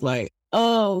 It was like,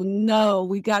 oh no,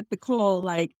 we got the call.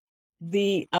 Like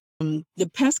the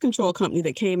pest control company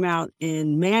that came out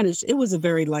and managed, it was a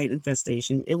very light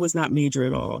infestation. It was not major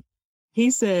at all. He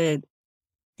said,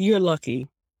 you're lucky.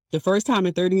 The first time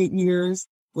in 38 years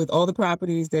with all the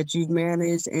properties that you've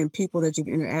managed and people that you've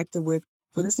interacted with,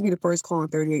 for this to be the first call in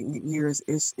 38 years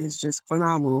is just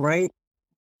phenomenal, right?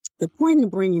 The point in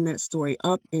bringing that story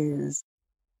up is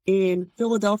in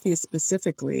Philadelphia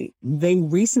specifically, they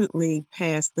recently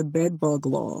passed the bed bug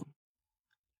law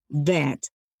that,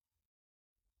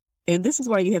 and this is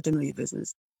why you have to know your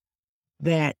business,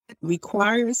 that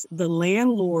requires the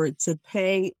landlord to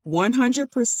pay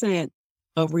 100%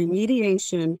 of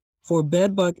remediation for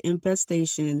bed bug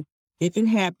infestation if it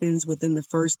happens within the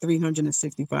first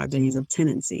 365 days of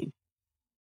tenancy.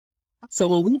 So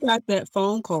when we got that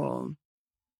phone call,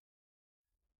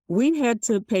 we had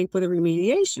to pay for the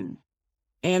remediation.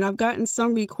 And I've gotten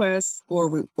some requests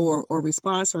or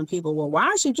response from people, well,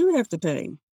 why should you have to pay?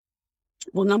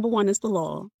 Well, number one, it's the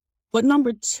law. But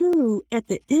number two, at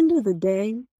the end of the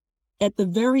day, at the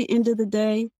very end of the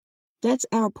day, that's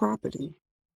our property.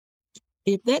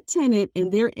 If that tenant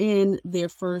and they're in their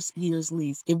first year's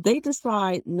lease, if they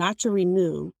decide not to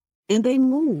renew and they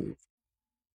move,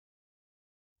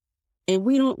 and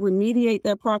we don't remediate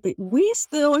that property, we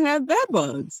still have bed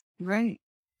bugs. right.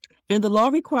 And the law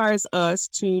requires us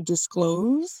to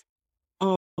disclose,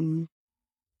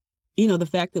 the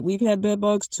fact that we've had bed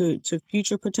bugs to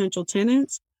future potential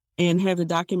tenants and have the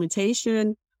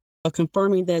documentation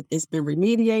confirming that it's been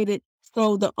remediated.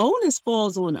 So the onus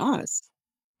falls on us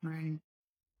Right.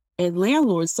 as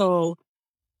landlords. So,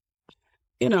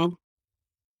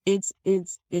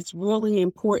 it's really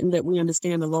important that we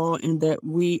understand the law and that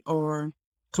we are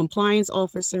compliance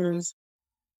officers.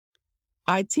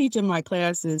 I teach in my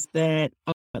classes that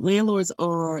landlords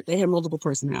they have multiple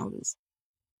personalities,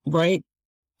 right?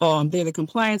 They're the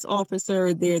compliance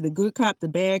officer, they're the good cop, the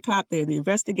bad cop, they're the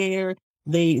investigator,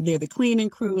 they're the cleaning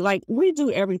crew. Like we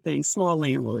do everything, small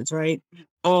landlords, right?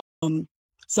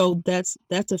 So that's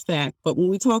a fact. But when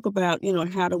we talk about,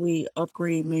 how do we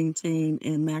upgrade, maintain,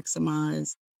 and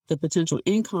maximize the potential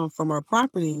income from our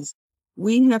properties,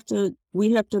 we have to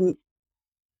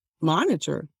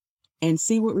monitor and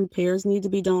see what repairs need to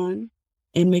be done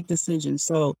and make decisions.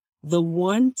 So the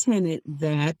one tenant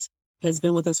that has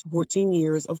been with us for 14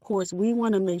 years, of course, we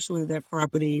want to make sure that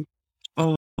property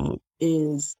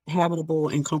is habitable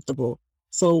and comfortable.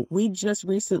 So we just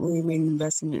recently made an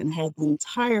investment and had the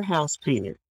entire house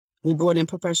painted. We brought in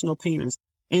professional painters.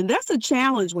 And that's a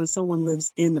challenge when someone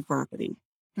lives in the property.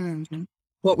 Mm-hmm.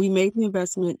 But we made the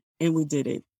investment and we did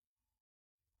it.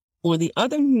 On the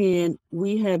other hand,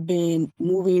 we have been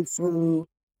moving through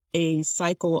a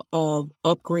cycle of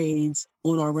upgrades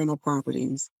on our rental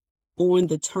properties on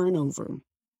the turnover.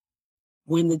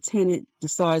 When the tenant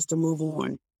decides to move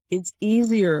on, it's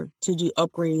easier to do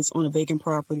upgrades on a vacant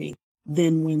property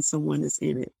than when someone is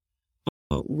in it.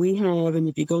 We have, and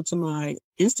if you go to my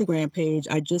Instagram page,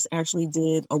 I just actually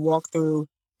did a walkthrough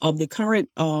of the current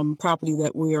property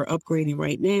that we are upgrading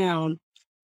right now.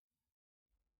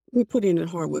 We put in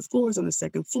hardwood floors on the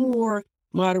second floor,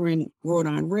 modern wrought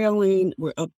iron railing.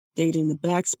 We're updating the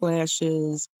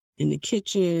backsplashes in the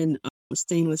kitchen,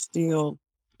 stainless steel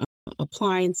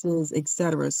appliances,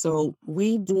 etc. So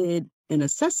we did an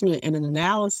assessment and an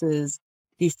analysis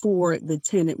before the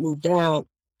tenant moved out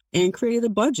and created a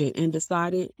budget and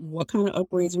decided what kind of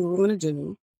upgrades we were going to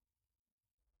do.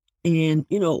 And,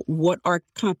 what our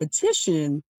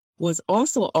competition was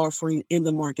also offering in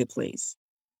the marketplace.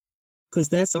 Because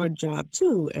that's our job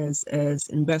too, as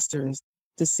investors,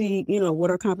 to see, what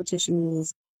our competition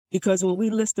is. Because when we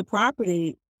list the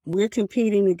property, we're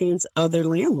competing against other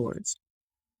landlords.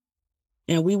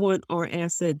 And we want our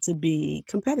asset to be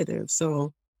competitive.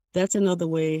 So that's another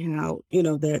way how,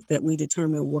 that we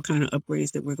determine what kind of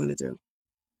upgrades that we're going to do.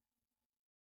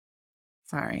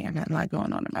 Sorry, I got a lot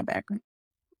going on in my background.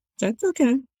 That's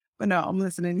okay. But no, I'm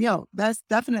listening. That's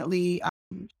definitely,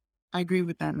 I agree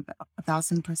with that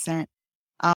 1,000%.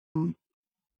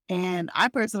 And I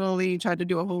personally tried to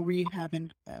do a whole rehab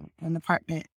in an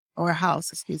apartment or a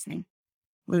house, excuse me,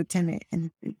 with a tenant,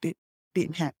 and it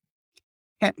didn't happen.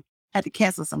 Had to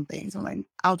cancel some things. I'm like,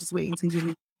 I'll just wait until you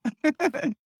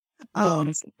leave.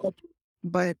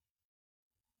 But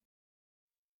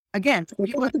again,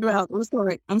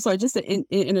 I'm sorry, just to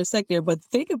intersect there, but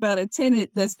think about a tenant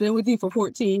that's been with you for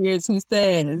 14 years who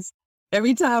says,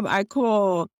 every time I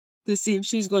call to see if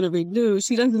she's going to renew,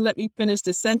 she doesn't let me finish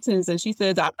the sentence, and she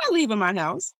says, I'm not leaving my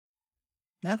house.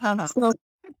 That's how. So,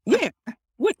 yeah,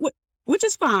 which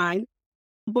is fine.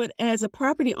 But as a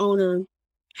property owner,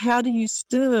 how do you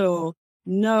still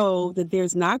know that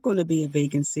there's not going to be a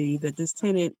vacancy, that this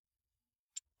tenant,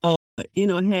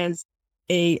 has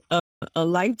a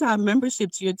lifetime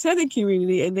membership to your tenant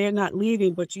community and they're not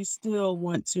leaving, but you still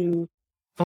want to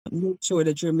make sure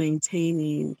that you're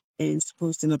maintaining and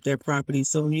sprucing up their property.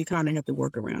 So you kind of have to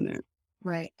work around that.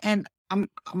 Right. And I'm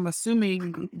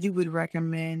assuming you would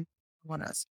recommend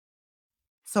us.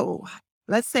 So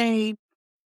let's say,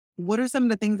 what are some of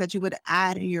the things that you would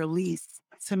add in your lease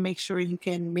to make sure you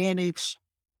can manage,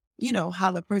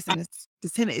 how the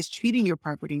tenant is treating your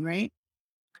property, right?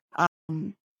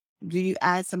 Do you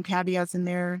add some caveats in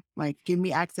there, like give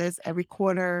me access every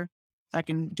quarter so I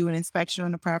can do an inspection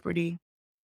on the property?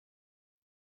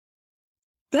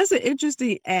 That's an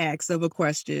interesting ask of a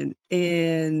question.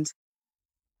 And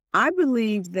I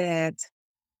believe that,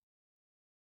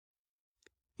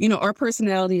 our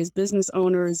personality as business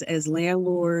owners, as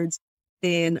landlords,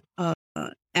 and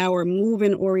our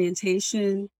move-in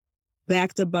orientation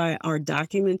backed up by our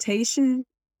documentation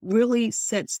really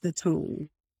sets the tone.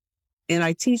 And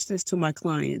I teach this to my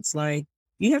clients, like,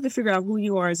 you have to figure out who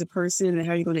you are as a person and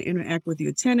how you're going to interact with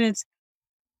your tenants.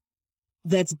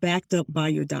 That's backed up by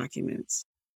your documents.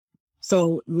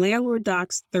 So Landlord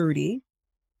Docs 30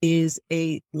 is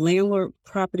a landlord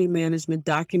property management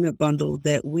document bundle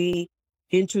that we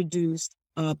introduced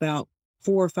about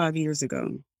 4 or 5 years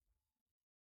ago.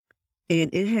 And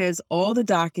it has all the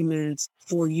documents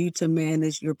for you to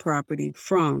manage your property,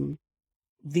 from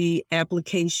the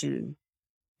application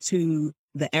to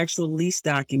the actual lease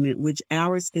document, which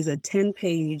ours is a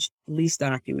 10-page lease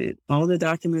document. All the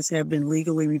documents have been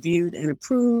legally reviewed and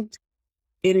approved.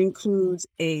 It includes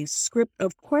a script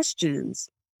of questions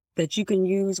that you can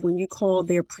use when you call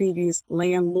their previous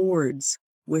landlords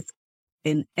with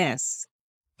an S.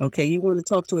 Okay, you want to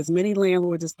talk to as many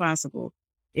landlords as possible.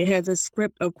 It has a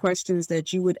script of questions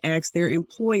that you would ask their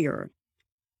employer.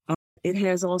 It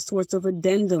has all sorts of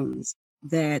addendums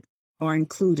that are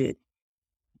included.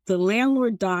 The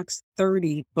Landlord Docs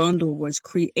 30 bundle was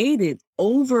created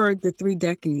over the 3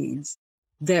 decades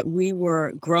that we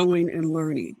were growing and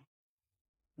learning.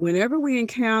 Whenever we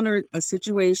encountered a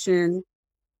situation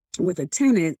with a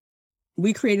tenant,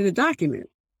 we created a document.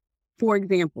 For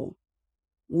example,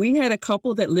 we had a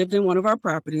couple that lived in one of our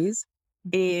properties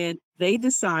and they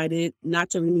decided not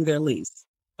to renew their lease.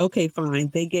 Okay, fine.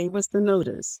 They gave us the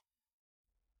notice.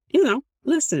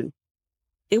 Listen,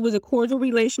 it was a cordial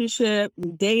relationship.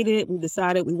 We dated. We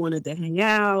decided we wanted to hang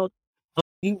out.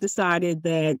 You decided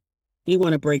that you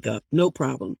want to break up. No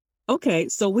problem. Okay,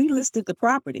 so we listed the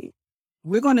property.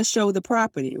 We're going to show the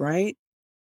property, right?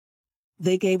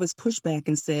 They gave us pushback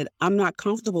and said, I'm not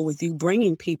comfortable with you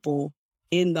bringing people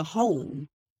in the home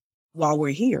while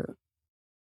we're here.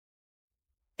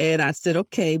 And I said,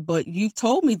 okay, but you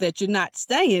told me that you're not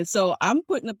staying. So I'm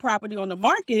putting the property on the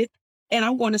market and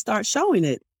I'm going to start showing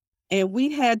it. And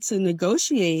we had to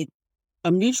negotiate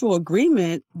a mutual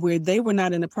agreement where they were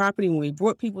not in the property when we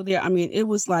brought people there. I mean, it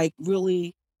was like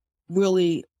really,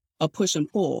 really a push and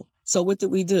pull. So what did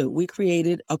we do? We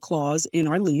created a clause in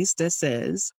our lease that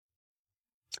says,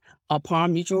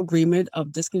 upon mutual agreement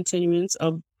of discontinuance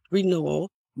of renewal,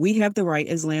 we have the right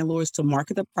as landlords to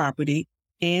market the property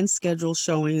and schedule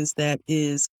showings that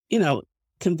is,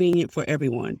 convenient for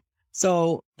everyone.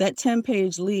 So that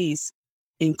 10-page lease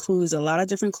includes a lot of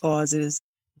different clauses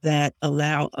that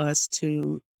allow us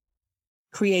to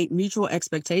create mutual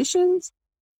expectations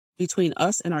between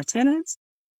us and our tenants.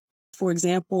 For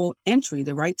example, entry,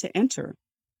 the right to enter.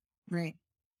 Right.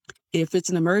 If it's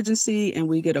an emergency and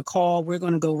we get a call, we're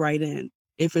going to go right in.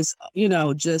 If it's,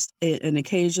 just an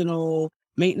occasional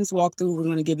maintenance walkthrough, we're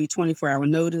going to give you 24-hour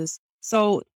notice.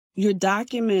 So your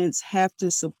documents have to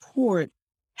support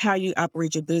how you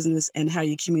operate your business and how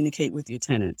you communicate with your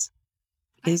tenants.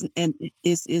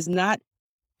 Is not,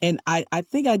 and I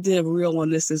think I did a reel on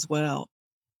this as well.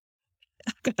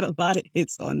 I got a lot of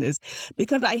hits on this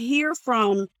because I hear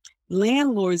from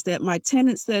landlords that my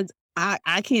tenant says,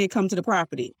 I can't come to the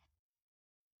property.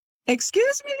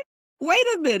 Excuse me? Wait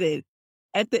a minute.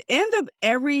 At the end of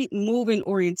every move-in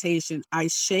orientation, I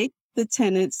shake the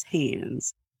tenant's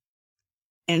hands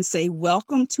and say,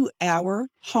 welcome to our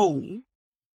home.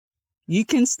 You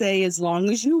can stay as long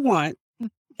as you want,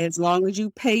 as long as you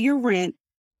pay your rent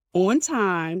on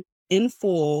time, in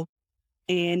full,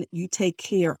 and you take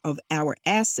care of our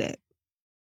asset.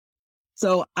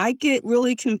 So I get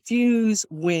really confused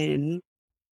when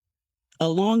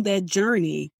along that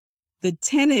journey, the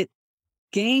tenant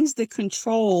gains the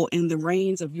control and the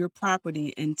reins of your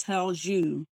property and tells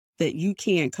you that you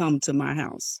can't come to my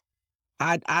house.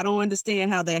 I don't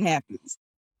understand how that happens,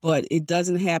 but it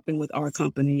doesn't happen with our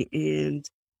company. And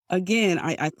again,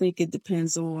 I think it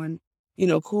depends on,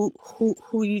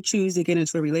 who you choose to get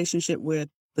into a relationship with,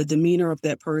 the demeanor of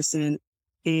that person,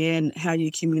 and how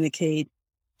you communicate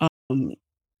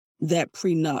that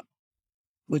prenup,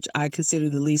 which I consider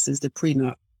the lease as the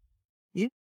prenup. Yeah.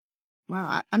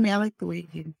 Wow. I mean, I like the way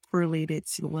you related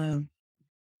to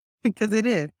because it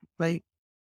is like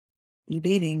you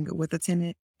dating with a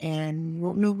tenant and you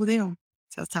won't know who they are.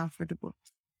 So it's time for divorce.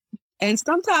 And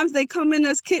sometimes they come in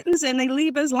as kittens and they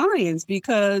leave as lions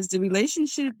because the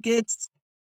relationship gets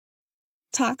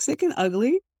toxic and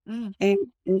ugly. And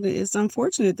it's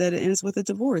unfortunate that it ends with a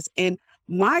divorce. And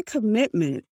my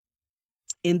commitment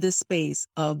in this space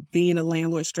of being a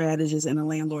landlord strategist and a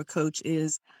landlord coach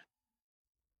is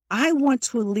I want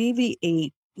to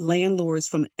alleviate landlords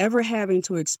from ever having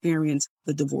to experience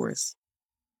the divorce.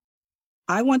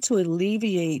 I want to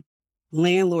alleviate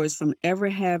landlords from ever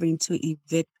having to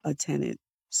evict a tenant.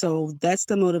 So that's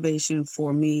the motivation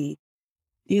for me,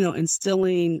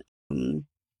 instilling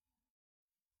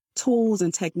tools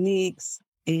and techniques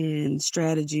and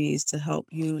strategies to help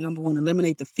you, number one,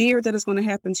 eliminate the fear that is going to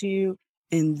happen to you,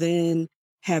 and then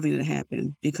having it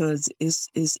happen because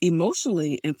it's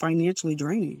emotionally and financially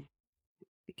draining.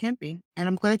 It can be. And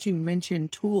I'm glad you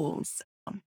mentioned tools.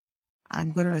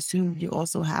 I'm going to assume you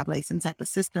also have like some type of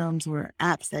systems or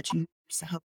apps that you use to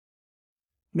help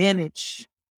manage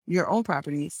your own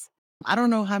properties. I don't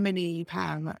know how many you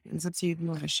have. It's up to you if you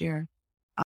want to share.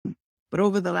 But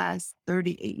over the last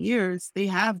 38 years, they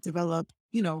have developed,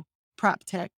 prop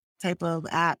tech type of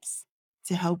apps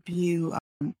to help you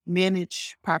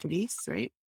manage properties,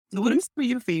 right? So what are some of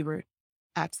your favorite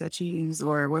apps that you use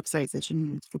or websites that you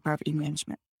use for property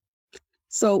management?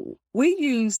 So we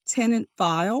use Tenant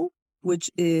File, which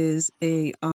is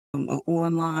an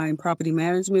online property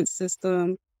management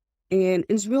system. And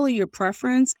it's really your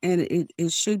preference, and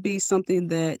it should be something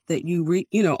that you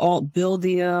all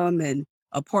Buildium and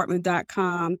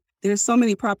Apartment.com. There's so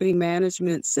many property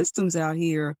management systems out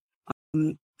here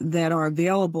that are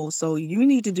available. So you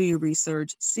need to do your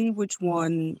research, see which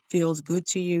one feels good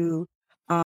to you.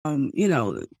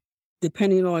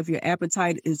 Depending on if your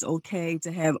appetite is okay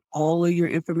to have all of your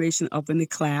information up in the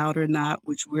cloud or not,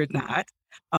 which we're not.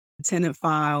 Tenant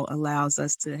File allows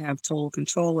us to have total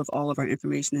control of all of our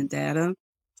information and data.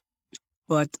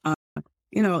 But,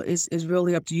 it's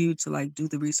really up to you to like do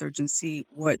the research and see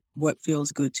what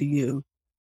feels good to you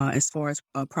as far as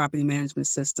a property management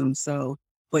system. So,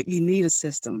 but you need a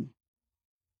system.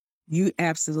 You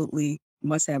absolutely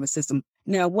must have a system.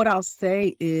 Now, what I'll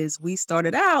say is we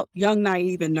started out young,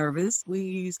 naive, and nervous. We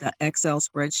used an Excel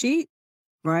spreadsheet,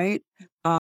 right?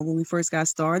 When we first got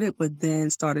started, but then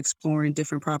started exploring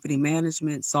different property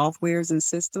management softwares and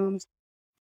systems.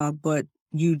 But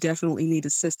you definitely need a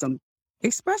system,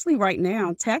 especially right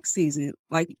now, tax season.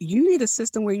 Like you need a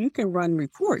system where you can run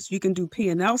reports. You can do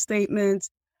P&L statements.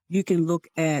 You can look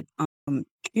at,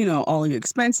 all your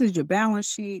expenses, your balance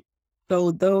sheet.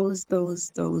 So those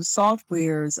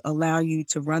softwares allow you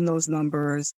to run those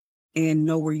numbers and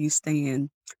know where you stand.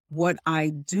 What I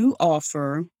do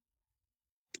offer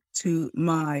to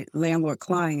my landlord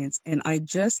clients, and I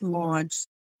just launched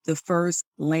the first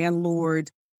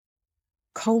landlord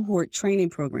cohort training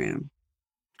program.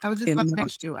 I was just about to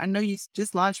ask you. I know you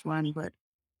just launched one, but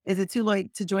is it too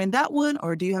late to join that one,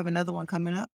 or do you have another one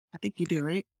coming up? I think you do,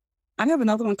 right? I have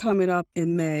another one coming up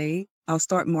in May. I'll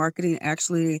start marketing.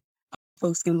 Actually,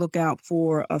 folks can look out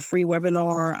for a free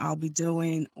webinar I'll be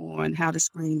doing on how to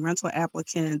screen rental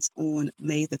applicants on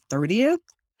May the 30th.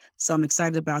 So I'm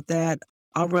excited about that.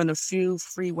 I'll run a few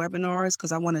free webinars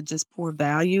because I want to just pour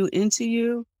value into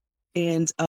you and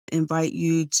invite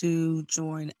you to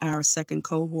join our second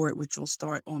cohort, which will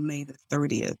start on May the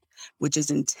 30th, which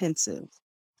is intensive.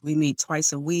 We meet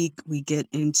twice a week. We get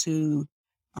into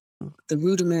the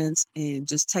rudiments and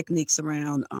just techniques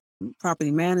around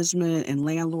property management and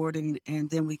landlording, and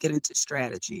then we get into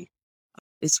strategy.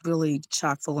 It's really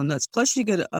chock full of nuts. Plus, you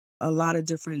get a lot of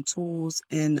different tools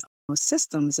and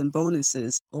systems and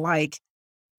bonuses, like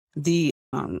the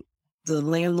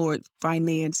landlord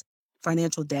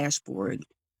financial dashboard,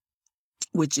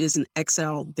 which is an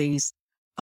Excel-based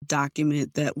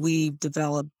document that we've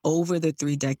developed over the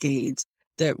 3 decades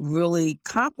that really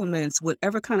complements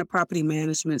whatever kind of property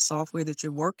management software that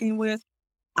you're working with.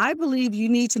 I believe you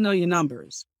need to know your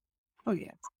numbers. Oh,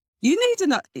 yeah. You need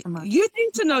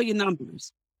to know your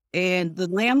numbers. And the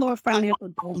landlord financial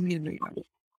dashboard,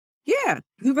 yeah,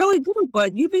 you really do.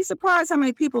 But you'd be surprised how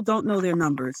many people don't know their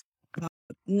numbers.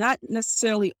 Not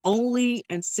necessarily only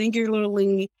and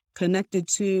singularly connected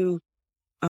to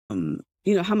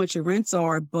how much your rents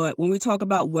are, but when we talk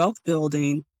about wealth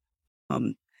building,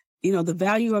 the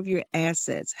value of your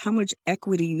assets, how much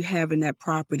equity you have in that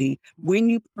property, when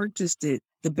you purchased it,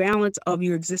 the balance of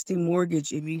your existing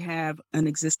mortgage, if you have an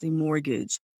existing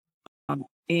mortgage,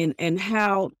 and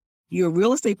how your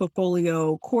real estate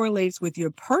portfolio correlates with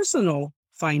your personal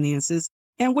finances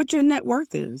and what your net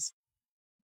worth is.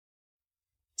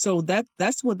 So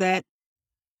that's what that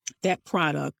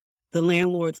product, the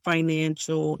landlord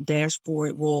financial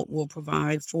dashboard, will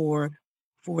provide for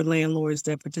landlords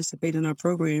that participate in our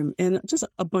program, and just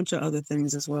a bunch of other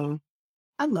things as well.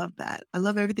 I love that. I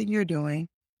love everything you're doing.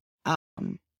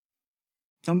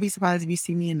 Don't be surprised if you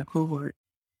see me in the cohort.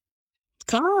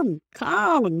 Come.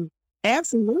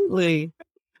 Absolutely.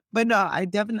 But no, I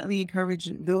definitely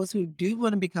encourage those who do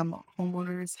want to become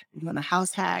homeowners, you want to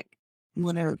house hack, you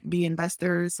want to be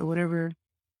investors or whatever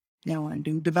you want to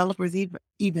do, developers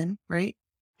even, right?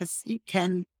 Because you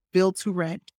can build to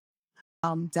rent.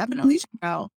 Definitely check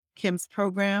out Kim's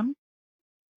program.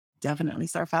 Definitely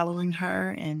start following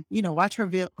her and, watch her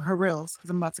reels, because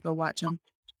I'm about to go watch them.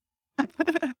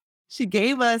 She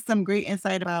gave us some great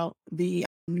insight about the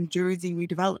New Jersey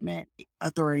Redevelopment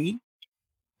Authority.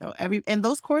 So and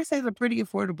those courses are pretty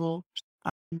affordable. I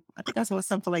think I saw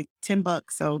some for like $10.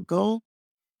 So go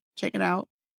check it out.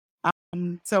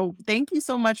 So thank you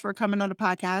so much for coming on the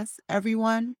podcast,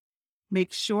 everyone.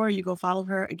 Make sure you go follow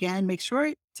her again. Make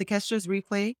sure to catch this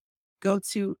replay. Go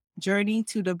to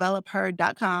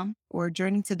journeytodevelopher.com or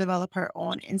Journey to Develop Her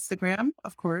on Instagram,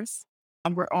 of course.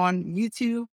 We're on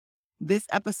YouTube. This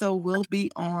episode will be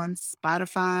on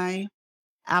Spotify,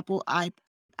 Apple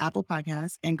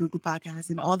Podcasts, and Google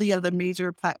Podcasts, and all the other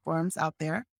major platforms out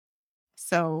there.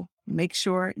 So make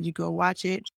sure you go watch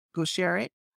it, go share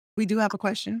it. We do have a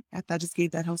question after I just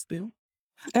gave that whole spiel.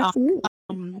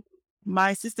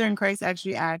 My sister in Christ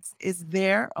actually asks, is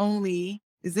this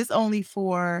only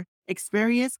for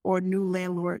experienced or new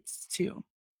landlords too?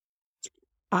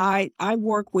 I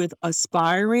work with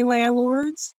aspiring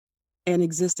landlords and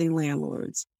existing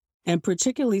landlords, and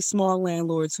particularly small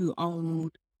landlords who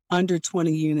own under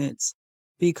 20 units,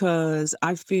 because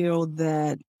I feel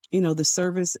that, the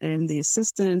service and the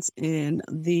assistance and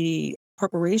the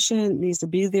preparation needs to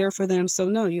be there for them. So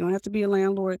no, you don't have to be a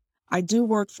landlord. I do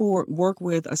work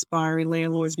with aspiring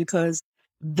landlords because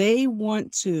they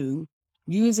want to,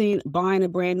 buying a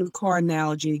brand new car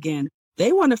analogy again,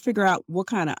 they want to figure out what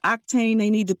kind of octane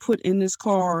they need to put in this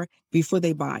car before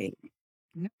they buy it.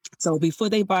 Yep. So before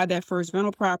they buy that first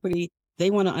rental property, they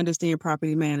want to understand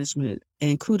property management.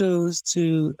 And kudos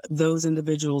to those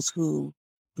individuals who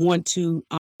want to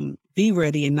be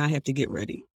ready and not have to get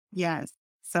ready. Yes.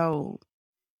 So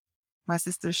my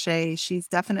sister Shay, she's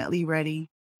definitely ready.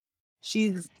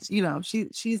 She's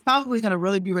probably going to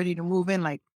really be ready to move in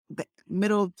like the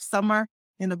middle of summer,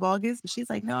 end of August. She's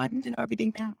like, no, I need to know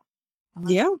everything now.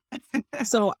 Yeah.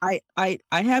 So I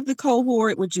have the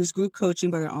cohort, which is group coaching,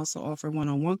 but I also offer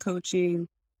one-on-one coaching.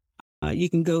 You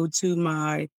can go to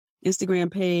my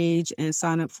Instagram page and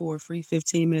sign up for a free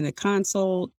 15-minute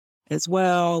consult as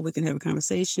well. We can have a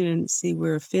conversation, see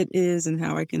where a fit is and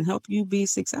how I can help you be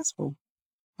successful.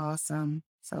 Awesome.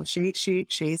 So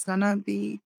she's gonna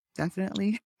be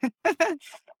definitely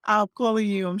I'll call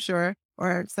you, I'm sure,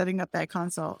 or setting up that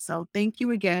consult. So thank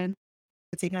you again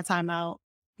for taking the time out.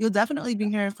 You'll definitely be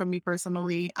hearing from me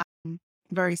personally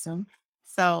very soon.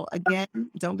 So again,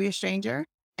 don't be a stranger,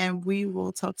 and we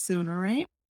will talk soon, all right?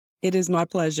 It is my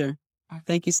pleasure.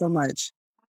 Thank you so much.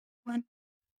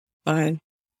 Bye.